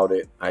 Something Mm. about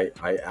it I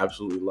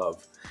absolutely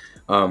love.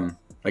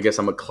 I guess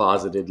I'm a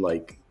closeted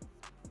like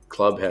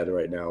club head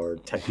right now, or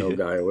techno Yeah.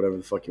 guy, or whatever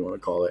the fuck you want to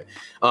call it.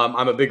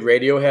 I'm a big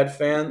Radiohead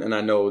fan, and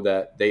I know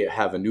that they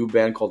have a new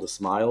band called The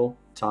Smile.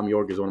 Tom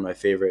York is one of my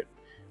favorite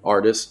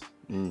artists,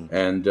 Mm.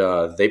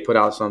 and they put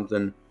out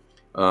something.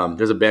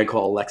 There's a band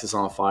called Alexis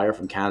on Fire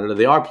from Canada.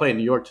 They are playing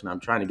New York tonight. I'm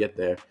trying to get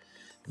there.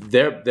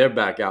 They're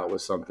back out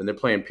with something. They're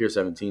playing Pier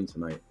 17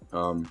 tonight.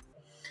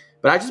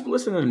 But I just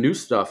listen to new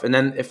stuff, and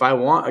then if I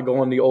want, I go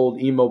on the old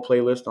emo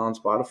playlist on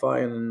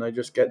Spotify, and then I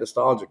just get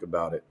nostalgic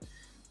about it.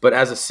 But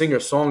as a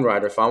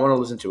singer-songwriter, if I want to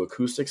listen to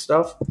acoustic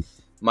stuff,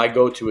 my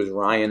go-to is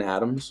Ryan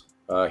Adams.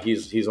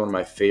 He's one of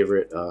my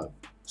favorite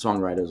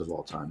songwriters of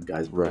all time. The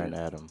guy's Ryan brilliant.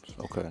 Adams.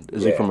 Okay.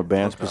 Is he Yeah. from a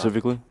band Okay.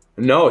 specifically?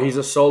 No, he's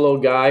a solo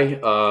guy.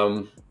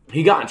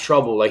 He got in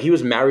trouble. Like he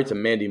was married to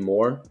Mandy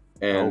Moore,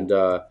 and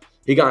Oh.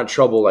 he got in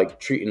trouble like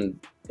treating.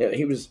 Yeah,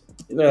 he was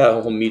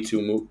that whole Me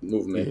Too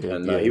movement, Yeah.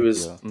 and Yeah. he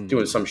was Yeah.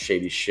 doing some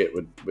shady shit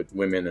with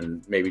women,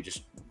 and maybe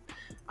just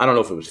I don't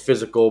know if it was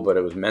physical, but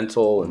it was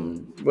mental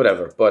and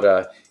whatever.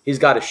 But he's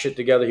got his shit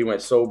together. He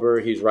went sober.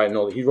 He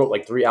wrote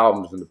like 3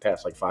 albums in the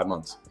past like 5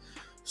 months.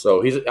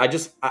 So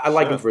I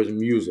like him Shit. for his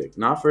music,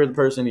 not for the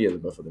person he is,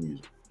 but for the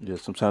music. Yeah,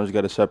 sometimes you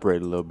got to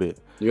separate a little bit.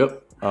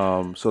 Yep.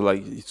 So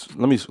like,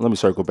 let me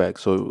circle back.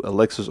 So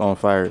Alexis on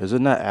fire. Is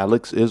it not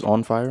Alex is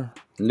on fire?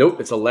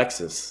 Nope, it's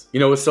Alexis. You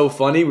know what's so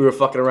funny? We were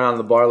fucking around in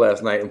the bar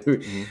last night, and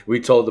Hmm. we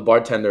told the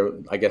bartender.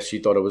 I guess she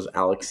thought it was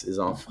Alex is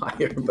on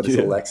fire, but it's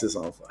Yeah. Alexis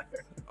on fire.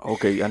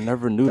 Okay, I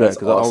never knew that That's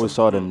because I always awesome.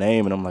 saw the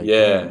name and I'm like,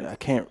 damn, Yeah, I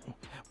can't.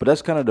 But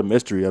that's kind of the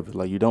mystery of it.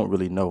 Like you don't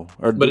really know,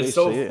 or do but they it's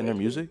say so. it in their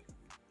music?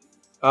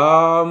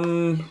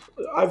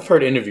 I've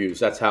heard interviews.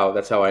 That's how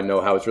I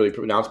know how it's really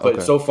pronounced. But it's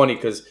Okay. so funny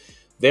because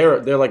they're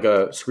like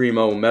a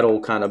screamo metal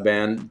kind of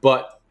band,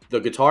 but the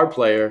guitar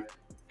player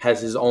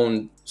has his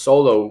own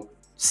solo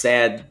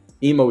sad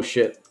emo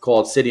shit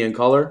called City and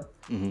Color,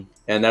 Hmm.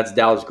 and that's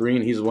Dallas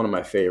Green. He's one of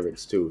my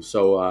favorites too.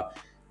 So it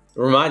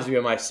reminds me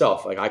of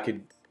myself. Like I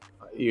could,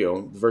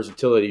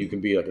 versatility. You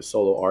can be like a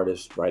solo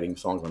artist writing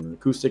songs on an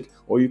acoustic,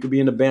 or you could be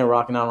in a band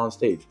rocking out on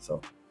stage.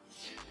 So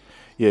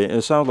Yeah, and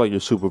it sounds like you're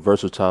super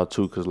versatile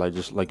too, because like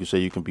just like you say,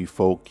 you can be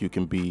folk, you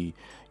can be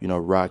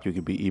rock, you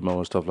can be emo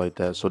and stuff like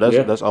that. So that's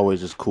yeah. that's always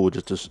just cool,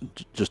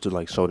 just to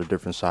like show the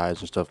different sides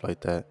and stuff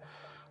like that.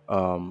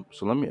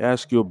 So let me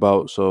ask you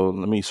about. So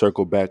let me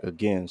circle back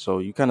again. So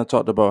you kind of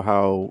talked about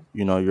how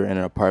you're in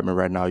an apartment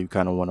right now. You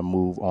kind of want to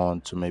move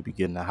on to maybe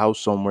getting a house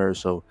somewhere.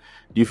 So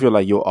do you feel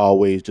like you'll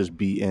always just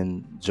be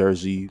in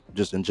Jersey,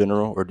 just in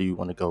general, or do you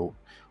want to go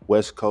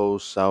West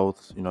Coast,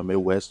 South,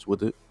 Midwest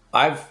with it?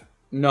 I've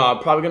no, I'm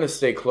probably gonna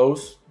stay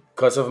close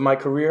because of my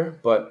career,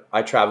 but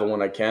I travel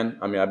when I can.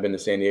 I mean, I've been to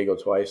San Diego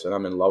twice, and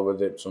I'm in love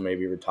with it. So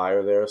maybe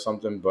retire there or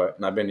something. But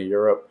and I've been to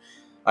Europe.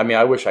 I mean,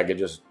 I wish I could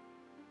just.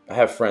 I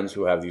have friends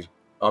who have these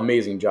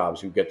amazing jobs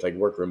who get to like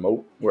work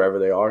remote wherever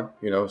they are.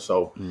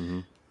 So Hmm.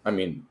 I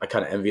mean, I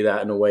kind of envy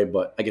that in a way,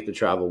 but I get to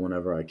travel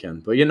whenever I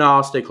can. But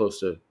I'll stay close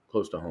to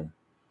home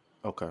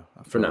Okay,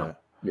 I for feel now.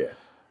 that. Yeah.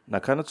 Now,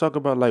 kind of talk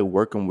about like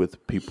working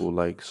with people.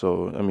 Like,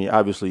 so I mean,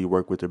 obviously you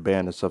work with their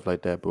band and stuff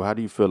like that. But how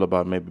do you feel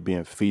about maybe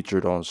being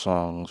featured on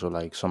songs or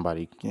like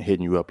somebody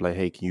hitting you up like,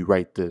 "Hey, can you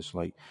write this?"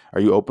 Like, are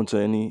you open to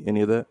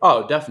any of that?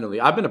 Oh, definitely.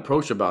 I've been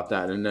approached about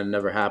that, and then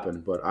never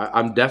happened. But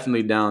I'm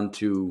definitely down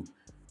to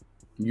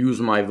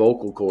use my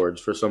vocal cords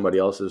for somebody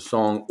else's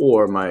song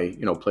or my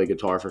play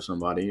guitar for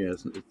somebody.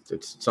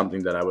 It's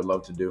something that I would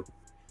love to do.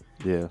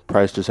 Yeah,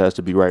 price just has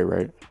to be right,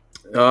 right?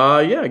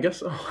 Yeah, I guess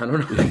so. I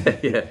don't know.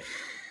 Yeah.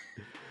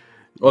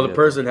 Well, the Yeah,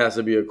 person has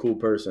to be a cool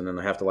person, and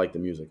I have to like the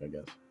music, I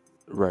guess.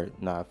 right.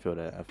 Nah, I feel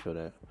that. I feel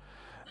that.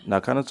 Now,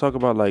 kind of talk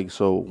about like,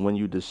 so when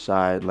you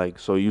decide, like,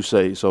 so you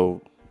say,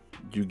 so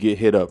you get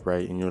hit up,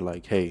 right? And you're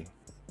like, "Hey,"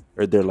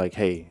 or they're like,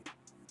 "Hey,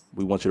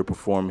 we want you to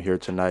perform here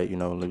tonight.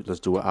 Let's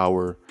do an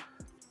hour."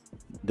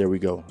 There we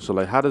go. So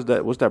like, how does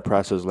that? What's that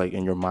process like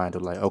in your mind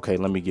of like, okay,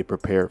 let me get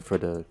prepared for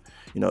the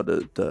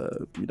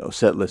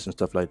set list and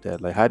stuff like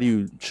that. Like, how do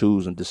you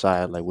choose and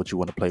decide like what you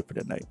want to play for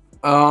that night?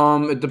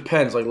 It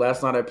depends. Like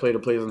last night, I played a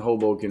place in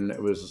Hoboken.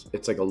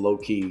 It's like a low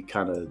key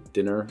kind of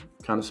dinner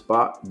kind of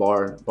spot,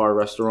 bar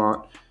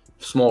restaurant,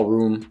 small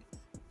room,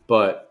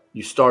 but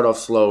you start off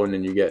slow and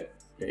then you get,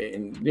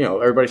 and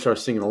everybody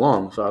starts singing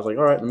along. So I was like,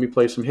 all right, let me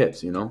play some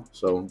hits.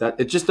 So that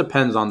it just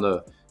depends on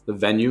the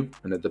venue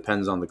and it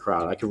depends on the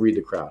crowd. I can read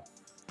the crowd.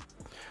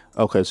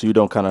 Okay, so you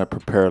don't kind of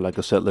prepare like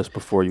a set list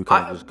before you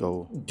kind of I just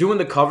go. doing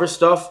the cover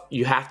stuff.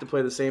 You have to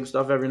play the same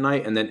stuff every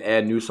night and then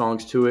add new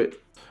songs to it.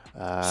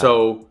 Ah,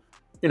 So,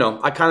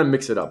 I kind of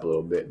mix it up a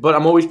little bit, but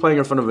I'm always playing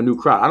in front of a new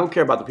crowd. I don't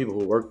care about the people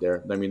who work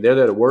there. I mean, they're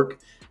there to work.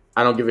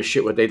 I don't give a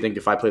shit what they think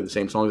if I play the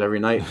same songs every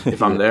night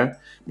if I'm yeah, there.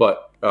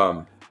 But,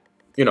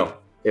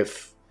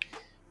 if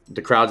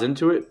the crowd's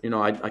into it,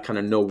 I kind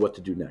of know what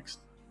to do next.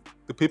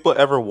 Do people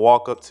ever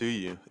walk up to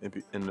you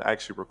and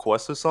actually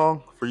request a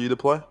song for you to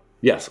play?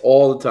 Yes,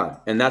 all the time.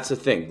 And that's the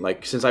thing.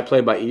 Like, since I play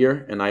by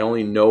ear and I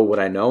only know what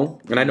I know,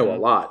 and I know a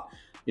hmm lot,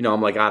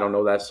 I'm like, I don't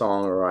know that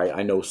song, or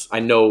I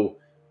know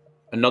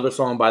another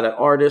song by that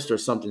artist or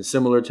something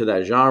similar to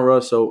that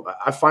genre. So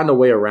I find a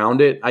way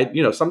around it.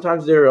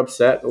 Sometimes they're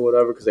upset or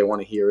whatever because they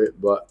want to hear it,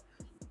 but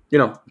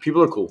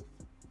people are cool.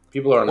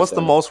 People are What's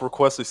the understanding. most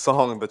requested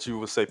song that you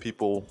would say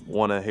people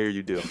want to hear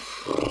you do?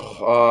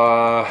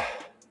 Uh,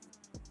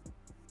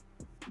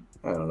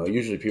 I don't know.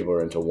 Usually people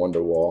are into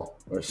Wonderwall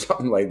or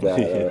something like that.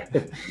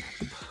 yeah.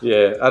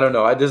 Yeah, I don't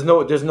know.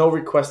 There's no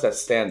requests that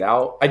stand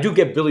out. I do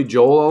get Billy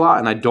Joel a lot,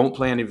 and I don't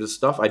play any of his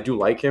stuff. I do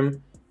like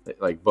him,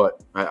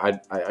 but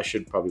I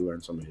should probably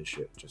learn some of his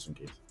shit just in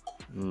case.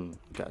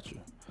 Got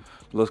you.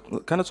 Let's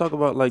kind of talk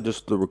about like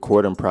just the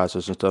recording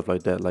process and stuff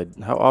like that. Like,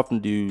 how often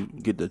do you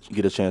get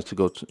a chance to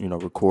go to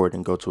record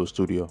and go to a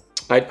studio?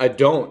 I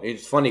don't.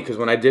 It's funny because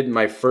when I did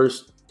my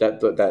first that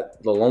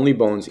the Lonely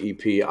Bones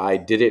EP, I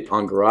did it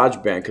on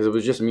GarageBand because it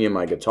was just me and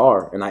my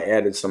guitar, and I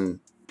added some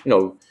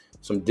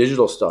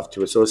digital stuff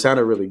to it, so it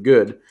sounded really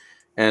good.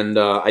 And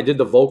I did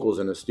the vocals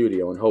in the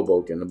studio in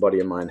Hoboken. A buddy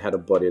of mine had a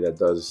buddy that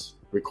does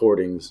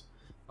recordings.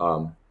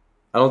 I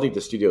don't think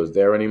the studio is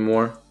there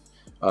anymore,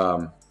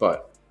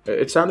 but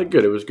it sounded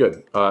good. It was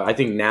good. I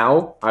think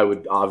now I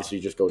would obviously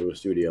just go to a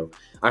studio.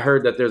 I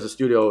heard that there's a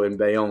studio in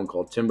Bayonne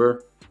called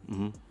Timber.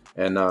 Hmm.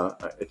 and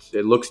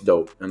it looks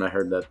dope. And I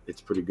heard that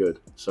it's pretty good,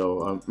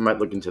 so I might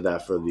look into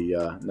that for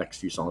the next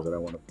few songs that I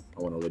want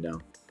to lay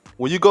down.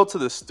 When you go to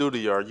the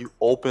studio, are you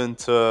open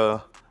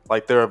to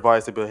like their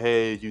advice to be,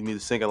 hey, you need to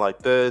sing it like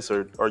this,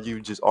 or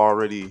you just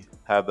already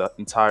have the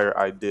entire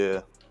idea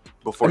I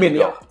before you mean,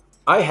 yeah, go?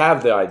 I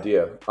have the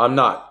idea. I'm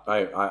not.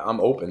 I'm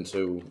open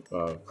to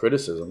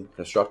criticism,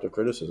 constructive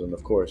criticism,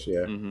 of course.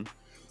 Yeah, Hmm.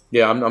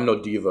 yeah. I'm no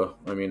diva.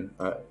 I mean,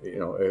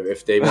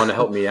 if they want to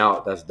help me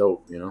out, that's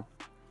dope.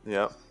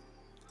 Yeah.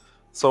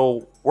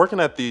 So working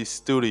at these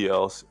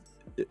studios,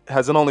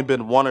 has it only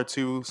been one or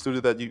two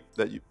studios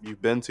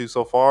you've been to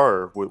so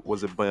far, or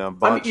was it been a I mean,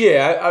 bunch?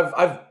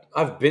 yeah,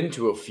 I've been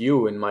to a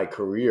few in my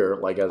career,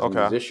 like as a Okay.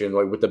 musician.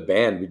 Like with the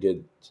band, we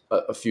did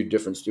a few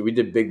different studios. We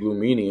did Big Blue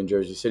Meanie in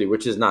Jersey City,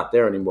 which is not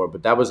there anymore,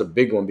 but that was a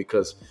big one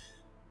because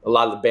a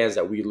lot of the bands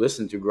that we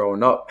listened to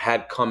growing up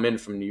had come in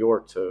from New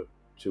York to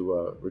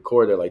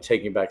record there. Like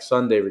Taking Back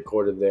Sunday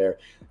recorded there,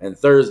 and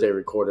Thursday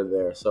recorded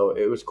there, so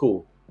it was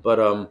cool. But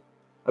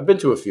I've been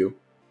to a few.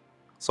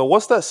 So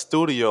what's that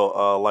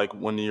studio like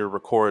when you're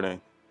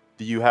recording?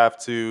 Do you have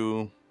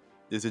to?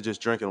 Is it just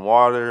drinking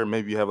water?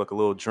 Maybe you have like a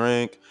little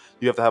drink.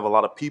 You have to have a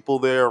lot of people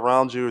there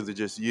around you. Is it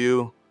just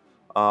you?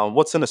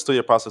 What's in the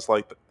studio process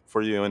like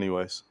for you,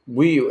 anyways?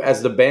 We,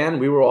 as the band,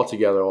 we were all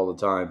together all the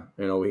time.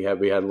 We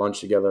had lunch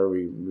together.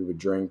 We would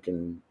drink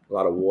and a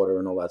lot of water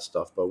and all that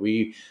stuff. But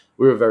we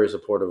were very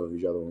supportive of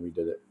each other when we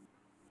did it.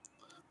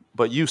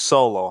 But you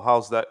solo,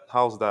 how's that?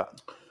 How's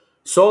that?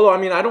 Solo, I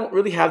mean, I don't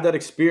really have that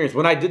experience.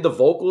 When I did the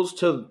vocals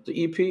to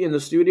the EP in the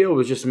studio, it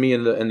was just me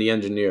and the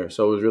engineer,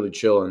 so it was really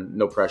chill and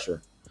no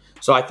pressure.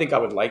 So I think I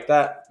would like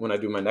that when I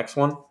do my next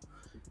one.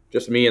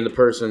 Just me and the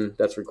person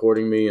that's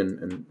recording me,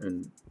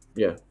 and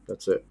yeah,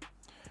 that's it.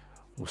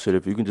 Well, shit,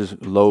 if you can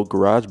just load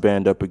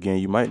GarageBand up again,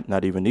 you might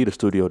not even need a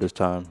studio this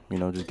time. You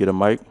know, just get a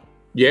mic,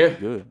 Yeah, be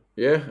good.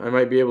 yeah, I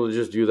might be able to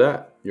just do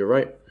that. You're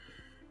right.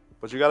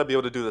 But you got to be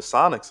able to do the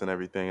sonics and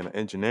everything and the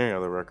engineering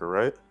of the record,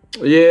 right?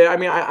 Yeah, I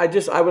mean,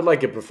 I would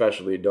like it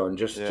professionally done,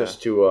 just Yeah.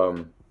 just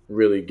to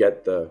really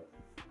get the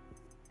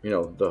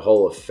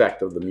whole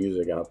effect of the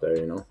music out there.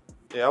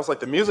 Yeah, I was like,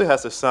 the music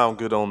has to sound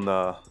good on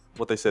the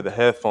what they say, the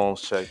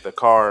headphones check, the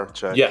car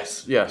check,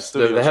 Yes, the yes. The,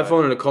 studio the check.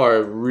 headphone in the car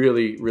are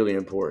really, really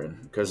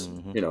important because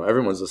Hmm.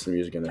 everyone's listening to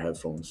music in their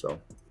headphones. So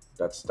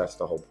that's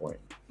the whole point.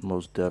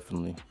 Most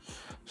definitely.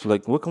 So,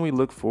 like, what can we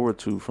look forward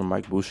to from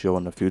Mike Buscio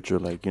in the future?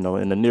 Like, in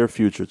the near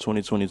future,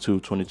 2022,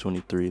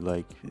 2023,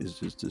 like, is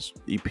this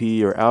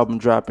EP or album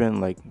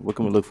dropping? Like, what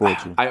can we look forward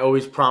to? I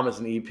always promise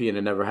an EP and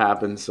it never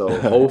happens. So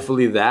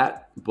hopefully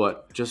that,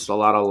 but just a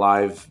lot of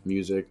live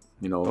music.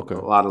 A Okay.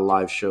 lot of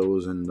live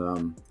shows and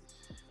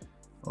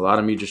a lot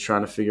of me just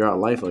trying to figure out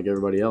life like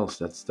everybody else.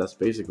 That's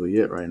basically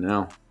it right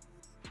now.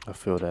 I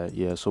feel that.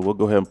 Yeah. So we'll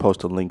go ahead and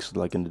post the links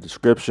like in the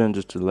description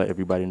just to let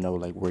everybody know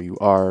like where you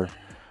are.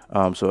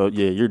 So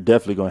yeah, you're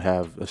definitely gonna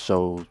have a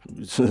show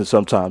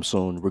sometime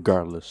soon,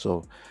 regardless.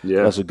 So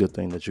Yeah. that's a good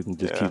thing that you can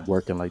just Yeah. keep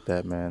working like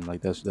that, man.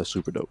 Like that's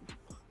super dope.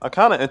 I'm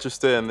kind of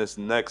interested in this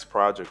next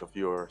project of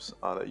yours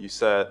that you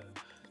said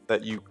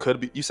that you could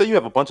be. You said you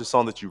have a bunch of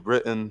songs that you've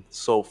written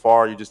so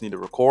far. You just need to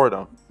record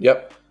them.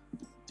 Yep.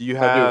 Do you I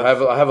do.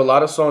 have? I have a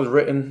lot of songs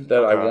written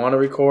that I Okay, want to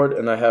record,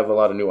 and I have a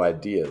lot of new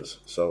ideas.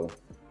 So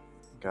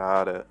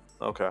got it.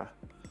 Okay,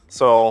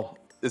 so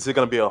is it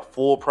going to be a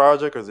full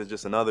project, or is it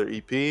just another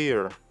EP,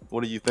 or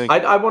what are you thinking?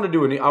 I want to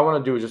do I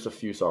want to do just a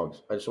few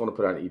songs. I just want to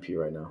put out an EP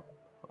right now.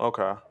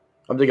 Okay,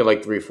 I'm thinking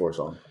like 3, 4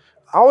 songs.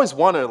 I always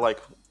wonder, like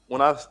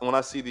when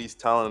I see these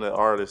talented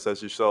artists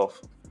as yourself,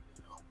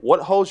 what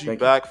holds you Thank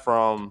you. back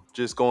from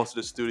just going to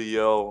the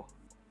studio,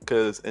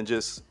 and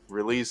just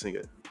releasing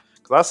it?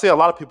 Because I see a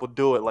lot of people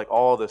do it like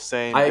all the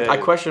same I day.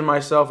 question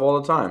myself all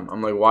the time.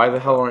 I'm like, why the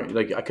hell Okay. aren't you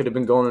like? I could have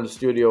been going to the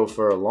studio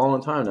for a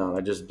long time now.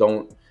 I just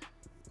don't.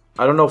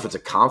 I don't know if it's a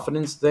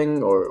confidence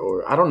thing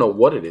or I don't know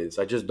what it is.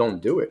 I just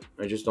don't do it.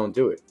 I just don't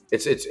do it.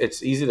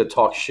 It's easy to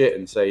talk shit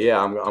and say,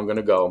 yeah, I'm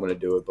gonna go, I'm gonna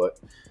do it, but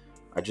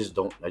I just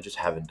don't. I just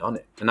haven't done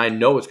it, and I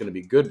know it's gonna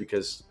be good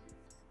because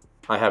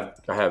I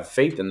have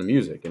faith in the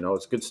music.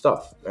 It's good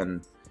stuff,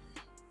 and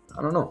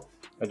I don't know.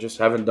 I just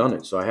haven't done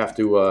it, so I have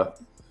to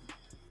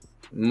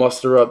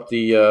muster up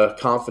the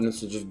confidence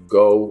to just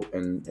go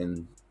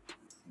and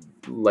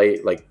lay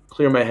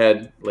clear my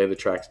head, lay the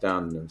tracks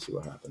down, and then see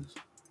what happens.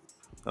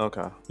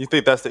 Okay. You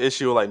think that's the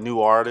issue with like new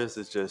artists?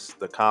 Is just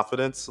the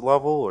confidence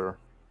level, or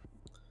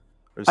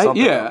something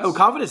Yeah, else?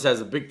 confidence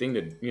has a big thing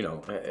to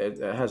it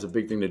has a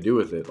big thing to do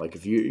with it. Like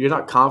if you're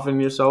not confident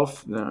in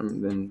yourself,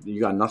 then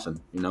you got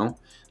nothing.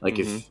 Like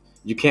Mm-hmm. if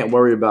you can't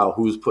worry about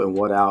who's putting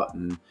what out,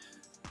 and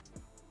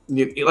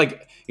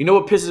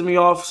what pisses me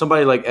off?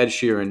 Somebody like Ed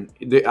Sheeran.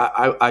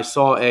 I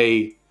saw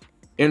a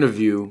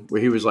interview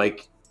where he was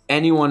like,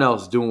 anyone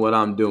else doing what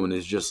I'm doing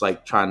is just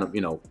like trying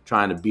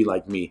to be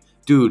like me,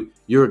 dude.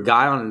 You're a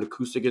guy on an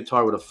acoustic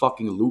guitar with a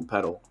fucking loop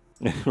pedal.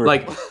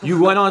 Right. Like you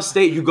go on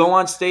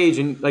stage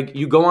and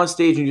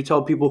you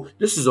tell people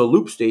this is a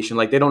loop station.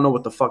 Like they don't know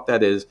what the fuck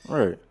that is.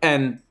 Right.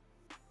 And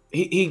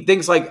he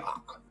thinks like,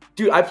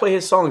 dude, I play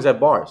his songs at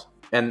bars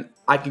and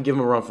I can give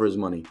him a run for his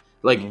money.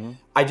 Like, Hmm.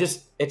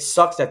 it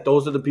sucks that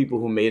those are the people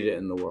who made it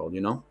in the world,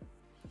 you know?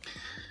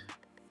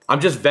 I'm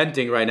just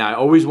venting right now. I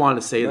always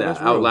want to say No, that that's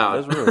out real.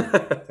 loud. That's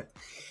real.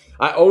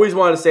 I always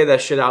want to say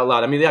that shit out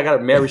loud. I mean, I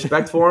got mad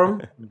respect for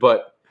him,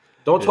 but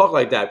don't Yeah. talk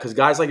like that because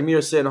guys like me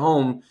are sitting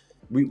home.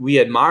 We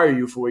admire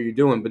you for what you're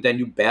doing, but then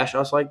you bash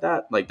us like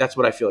that. Like, that's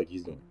what I feel like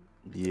he's doing.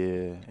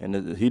 Yeah,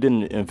 and he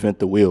didn't invent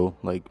the wheel.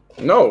 Like,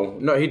 No,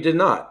 no, he did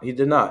not. He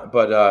did not.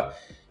 But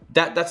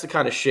that's the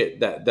kind of shit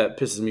that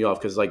pisses me off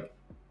because, like,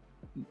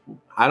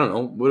 I don't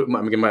know.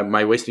 Am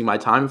I wasting my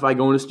time if I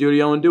go in the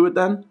studio and do it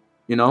then?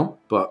 You know?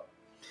 But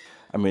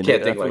I mean,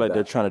 can't I think feel like like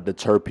they're that. trying to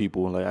deter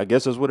people. Like, I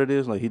guess that's what it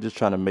is. Like, he just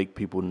trying to make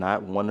people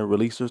not want to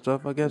release their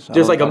stuff. I guess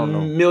There's like I a don't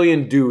know.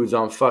 million dudes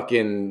on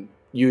fucking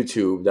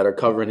YouTube that are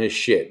covering his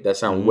shit that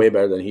sound Hmm. way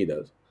better than he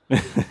does.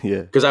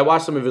 Yeah. Because I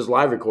watched some of his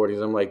live recordings.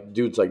 I'm like,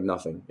 dude's like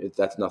nothing.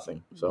 That's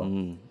nothing. So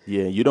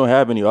Yeah, you don't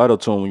have any auto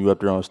tune when you up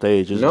there on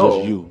stage. It's just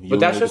no, you, but you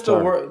and that's your just the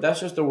guitar. world. That's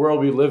just the world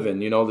we live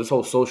in. You know, this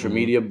whole social Hmm.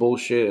 media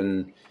bullshit,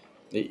 and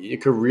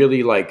it could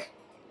really like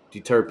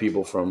deter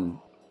people from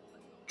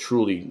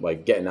truly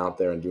like getting out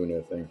there and doing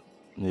their thing.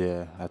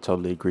 Yeah, I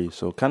totally agree.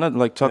 So, kind of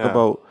like talk Yeah.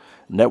 about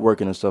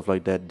networking and stuff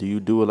like that. Do you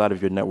do a lot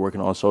of your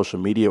networking on social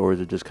media, or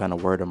is it just kind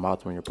of word of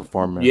mouth when you're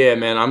performing? Yeah,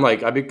 man, I'm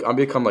like I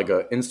become like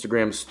a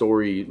Instagram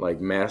story like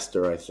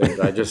master. I think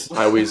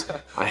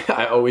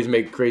I always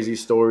make crazy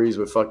stories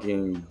with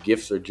fucking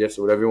gifs or gifs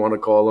or whatever you want to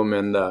call them,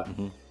 and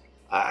Hmm.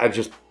 I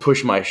just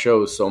push my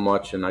shows so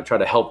much, and I try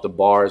to help the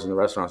bars and the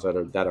restaurants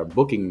that are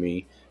booking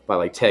me by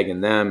like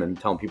tagging them and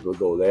telling people to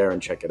go there and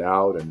check it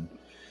out. And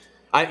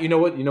you know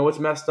what's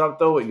messed up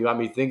though? You got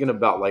me thinking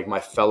about like my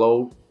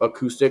fellow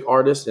acoustic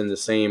artists in the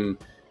same.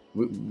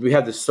 We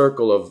have this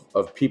circle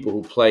of people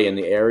who play in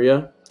the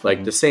area, like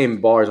Hmm. the same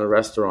bars and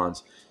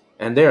restaurants,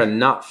 and they are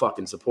not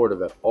fucking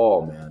supportive at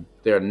all, man.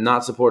 They are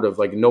not supportive.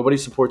 Like nobody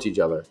supports each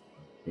other,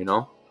 you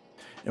know.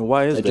 And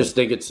why I is that? just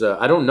think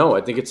I don't know.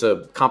 I think it's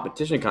a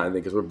competition kind of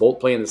thing because we're both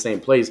playing the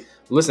same place.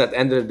 Listen, at the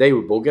end of the day,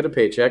 we both get a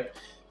paycheck.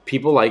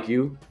 People like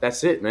you.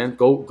 That's it, man.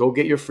 Go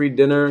get your free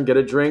dinner and get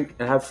a drink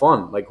and have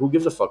fun. Like, who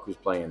gives a fuck who's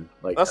playing?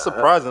 Like, That's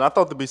surprising. I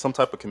thought there'd be some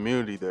type of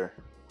community there.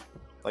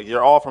 Like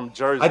you're all from I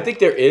Jersey. think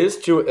there is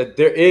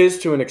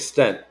to an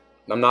extent.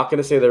 I'm not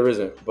gonna say there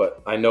isn't,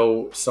 but I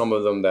know some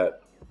of them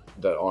that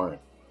aren't.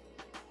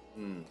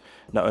 Hmm.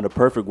 Now, in a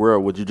perfect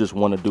world, would you just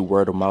want to do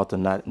word of mouth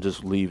and not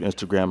just leave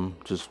Instagram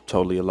just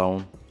totally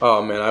alone?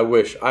 Oh man, I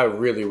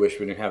really wish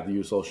we didn't have to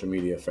use social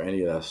media for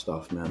any of that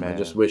stuff, man. I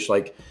just Man, wish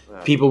like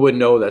Yeah. people would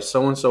know that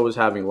so and so is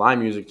having live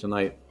music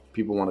tonight.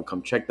 People want to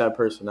come check that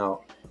person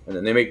out, and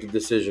then they make the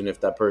decision if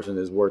that person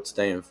is worth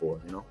staying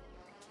for. You know,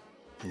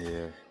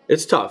 yeah.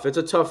 it's tough. It's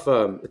a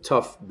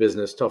tough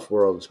business, tough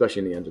world,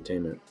 especially in the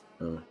entertainment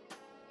uh,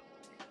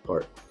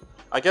 part.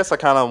 I guess I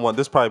kind of want.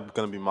 This is probably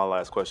going to be my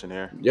last question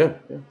here. Yeah,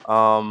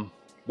 yeah.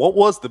 What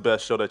was the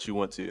best show that you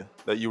went to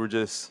that you were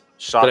just That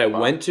I shocked by?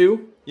 went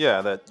to.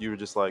 Yeah, that you were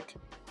just like,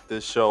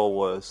 this show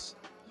was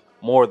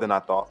more than I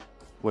thought.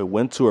 Wait,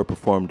 went to or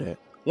performed at?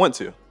 Went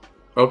to.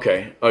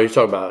 Okay. Oh, you're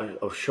talking about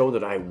a show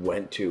that I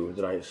went to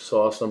that I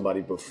saw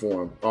somebody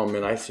perform. Oh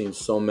man, I've seen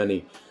so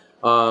many.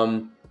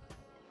 Um,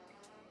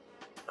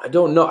 I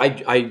don't know.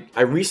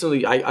 I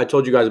recently I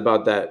told you guys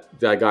about that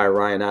guy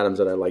Ryan Adams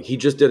that I like. He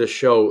just did a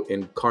show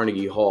in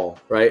Carnegie Hall,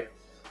 right?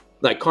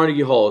 Like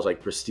Carnegie Hall is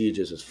like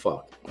prestigious as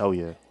fuck. Oh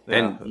yeah. Yeah,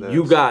 And it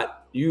you is.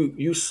 got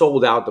you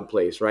sold out the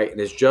place, right? And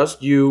it's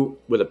just you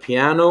with a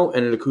piano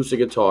and an acoustic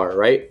guitar,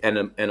 right? And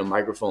a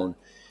microphone.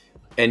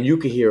 And you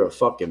could hear a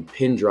fucking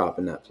pin drop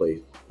in that place.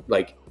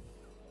 Like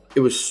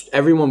it was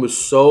everyone was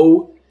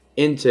so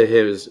into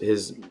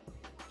his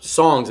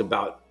songs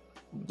about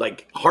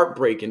like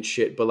heartbreak and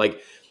shit, but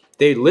like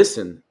they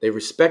listened, they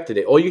respected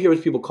it. All you hear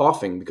is people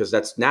coughing because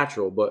that's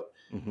natural, but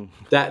Hmm.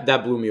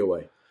 that blew me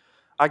away.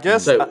 I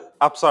guess So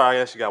I'm sorry. I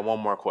guess you got one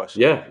more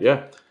question. yeah,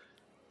 yeah.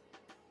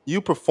 You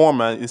perform,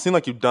 man. It seemed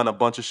like you've done a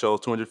bunch of shows,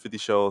 250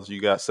 shows.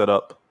 You got set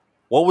up.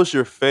 What was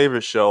your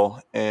favorite show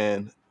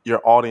and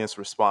your audience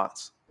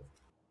response?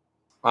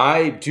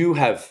 I do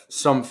have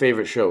some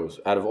favorite shows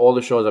out of all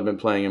the shows I've been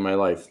playing in my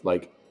life.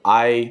 Like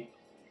I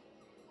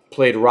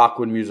played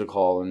Rockwood Music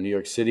Hall in New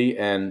York City,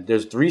 and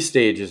there's 3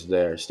 stages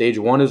there. Stage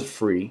 1 is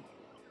free.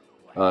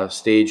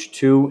 Stage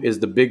 2 is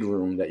the big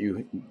room that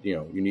you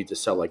need to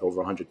sell like over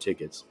 100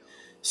 tickets.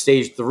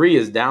 Stage 3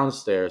 is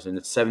downstairs, and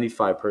it's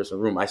 75-person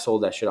room. I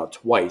sold that shit out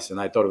twice, and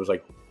I thought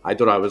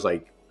I was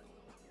like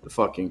the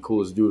fucking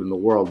coolest dude in the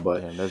world,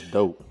 but Damn, that's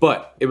dope.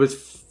 it was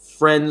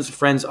friends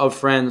of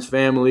friends,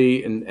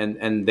 family,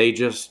 and they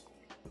just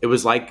it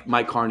was like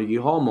my Carnegie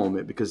Hall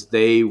moment because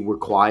they were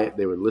quiet,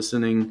 they were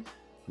listening,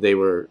 they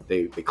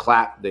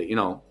clapped,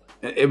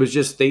 it was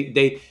just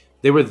they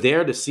were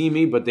there to see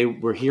me, but they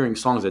were hearing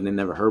songs that they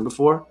never heard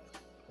before,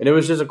 and it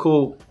was just a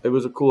cool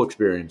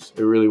experience.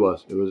 It really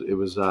was.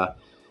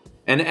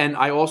 And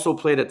I also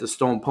played at the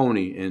Stone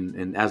Pony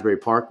in Asbury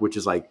Park, which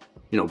is like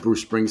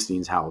Bruce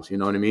Springsteen's house. You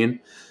know what I mean?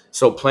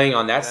 So playing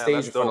on that Man, stage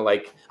that's in front of dope.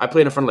 like I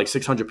played in front of like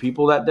 600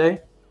 people that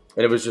day,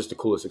 and it was just the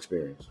coolest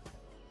experience.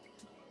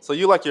 So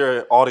you like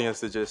your audience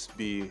to just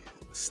be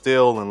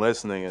still and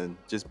listening and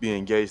just be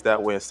engaged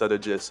that way instead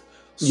of just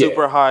Yeah,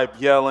 super hype,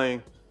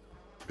 yelling,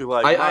 be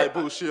like, I my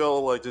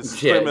Buscio, like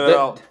just yeah, screaming it that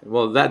out.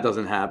 well, that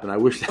doesn't happen. I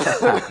wish that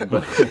happened.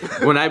 But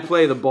when I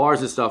play the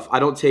bars and stuff, I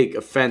don't take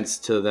offense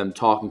to them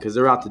talking because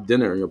they're out to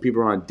dinner. You know,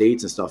 people are on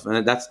dates and stuff,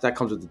 and that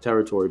comes with the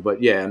territory.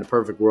 But yeah, in the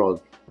perfect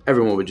world,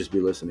 everyone would just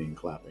be listening and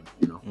clapping.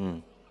 You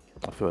know.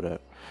 I feel that.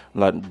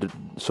 Like,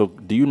 so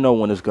do you know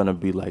when it's gonna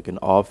be like an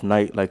off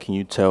night? Like, can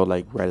you tell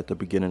like right at the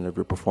beginning of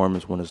your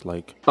performance when it's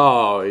like,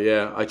 Oh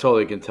yeah, I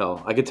totally can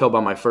tell. I can tell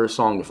by my first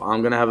song if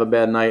I'm gonna have a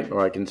bad night,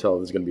 or I can tell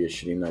there's gonna be a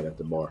shitty night at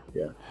the bar.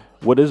 Yeah.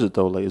 what is it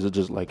though? Like, is it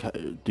just like,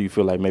 do you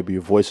feel like maybe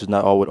your voice is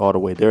not all the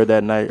way there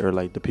that night, or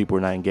like the people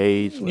are not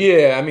engaged? Like,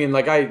 Yeah, I mean,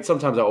 like I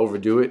sometimes I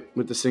overdo it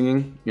with the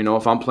singing. You know,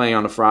 if I'm playing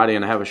on a Friday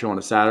and I have a show on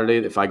a Saturday,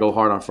 if I go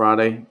hard on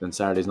Friday, then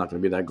Saturday's not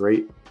going to be that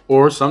great.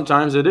 Or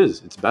sometimes it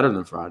is. It's better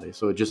than Friday.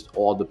 So it just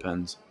all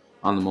depends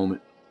on the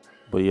moment.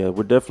 but yeah,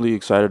 we're definitely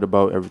excited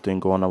about everything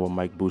going on with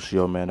Mike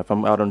Buscio, man. If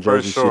I'm out in For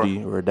Jersey sure.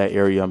 City or that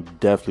area, I'm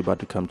definitely about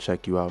to come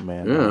check you out,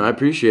 man. Yeah, I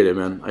appreciate it,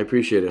 man. I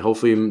appreciate it.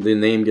 Hopefully the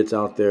name gets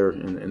out there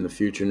in the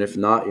future. And if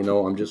not, you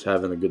know, I'm just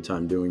having a good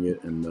time doing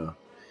it. And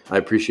I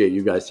appreciate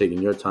you guys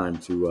taking your time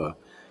to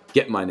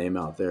get my name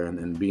out there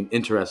and being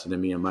interested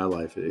in me and my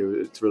life.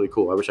 It's really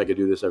cool. I wish I could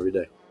do this every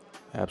day.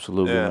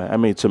 Absolutely, Yeah. man. I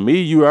mean, to me,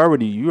 you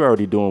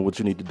already doing what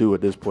you need to do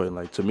at this point.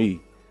 Like to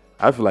me,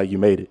 I feel like you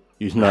made it.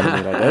 You know what I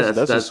mean? Like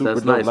that's a super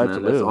That's dope nice, life to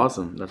man. That's live.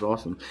 awesome. That's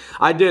awesome.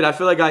 I did. I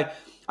feel like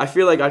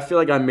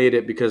I made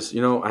it because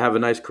you know I have a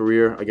nice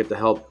career. I get to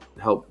help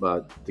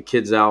the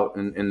kids out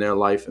in their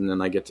life, and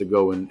then I get to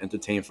go and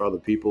entertain for other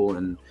people,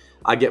 and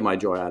I get my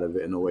joy out of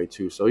it in a way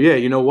too. So yeah,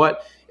 you know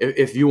what?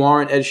 If you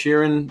aren't Ed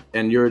Sheeran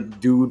and you're a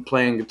dude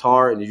playing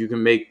guitar, and if you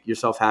can make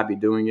yourself happy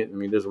doing it, I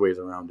mean, there's ways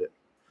around it.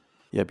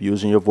 Yep,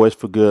 using your voice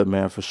for good,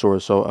 man, for sure.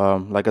 So,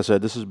 like I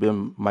said, this has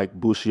been Mike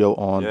Buscio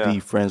on Yeah. the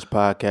Friends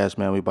Podcast,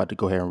 man. We about to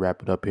go ahead and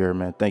wrap it up here,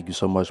 man. Thank you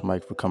so much,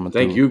 Mike, for coming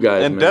Thank through. you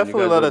guys, And man. You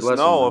definitely guys let are a us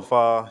blessing, know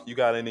man. if you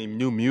got any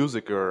new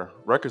music or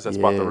records that's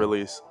about to Yeah,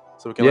 release,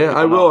 so we can let Yeah,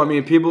 I people will. know. I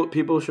mean,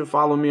 people should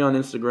follow me on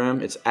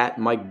Instagram. It's at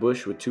Mike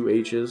Bush with two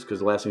H's because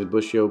the last name is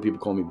Buscio. People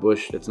call me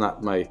Bush. It's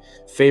not my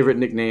favorite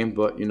nickname,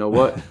 but you know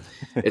what?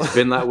 It's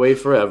been that way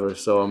forever,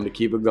 so I'm gonna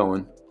keep it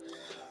going.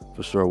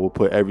 for sure. We'll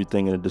put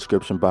everything in the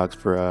description box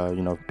for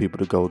people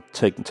to go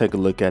take a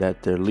look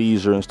at their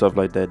leisure and stuff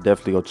like that.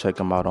 Definitely go check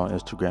them out on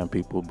Instagram,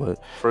 people. But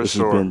For this has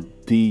sure. been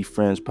the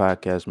Friends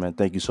Podcast, man.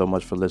 Thank you so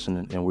much for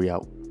listening, and we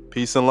out.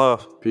 Peace and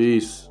love.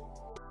 Peace.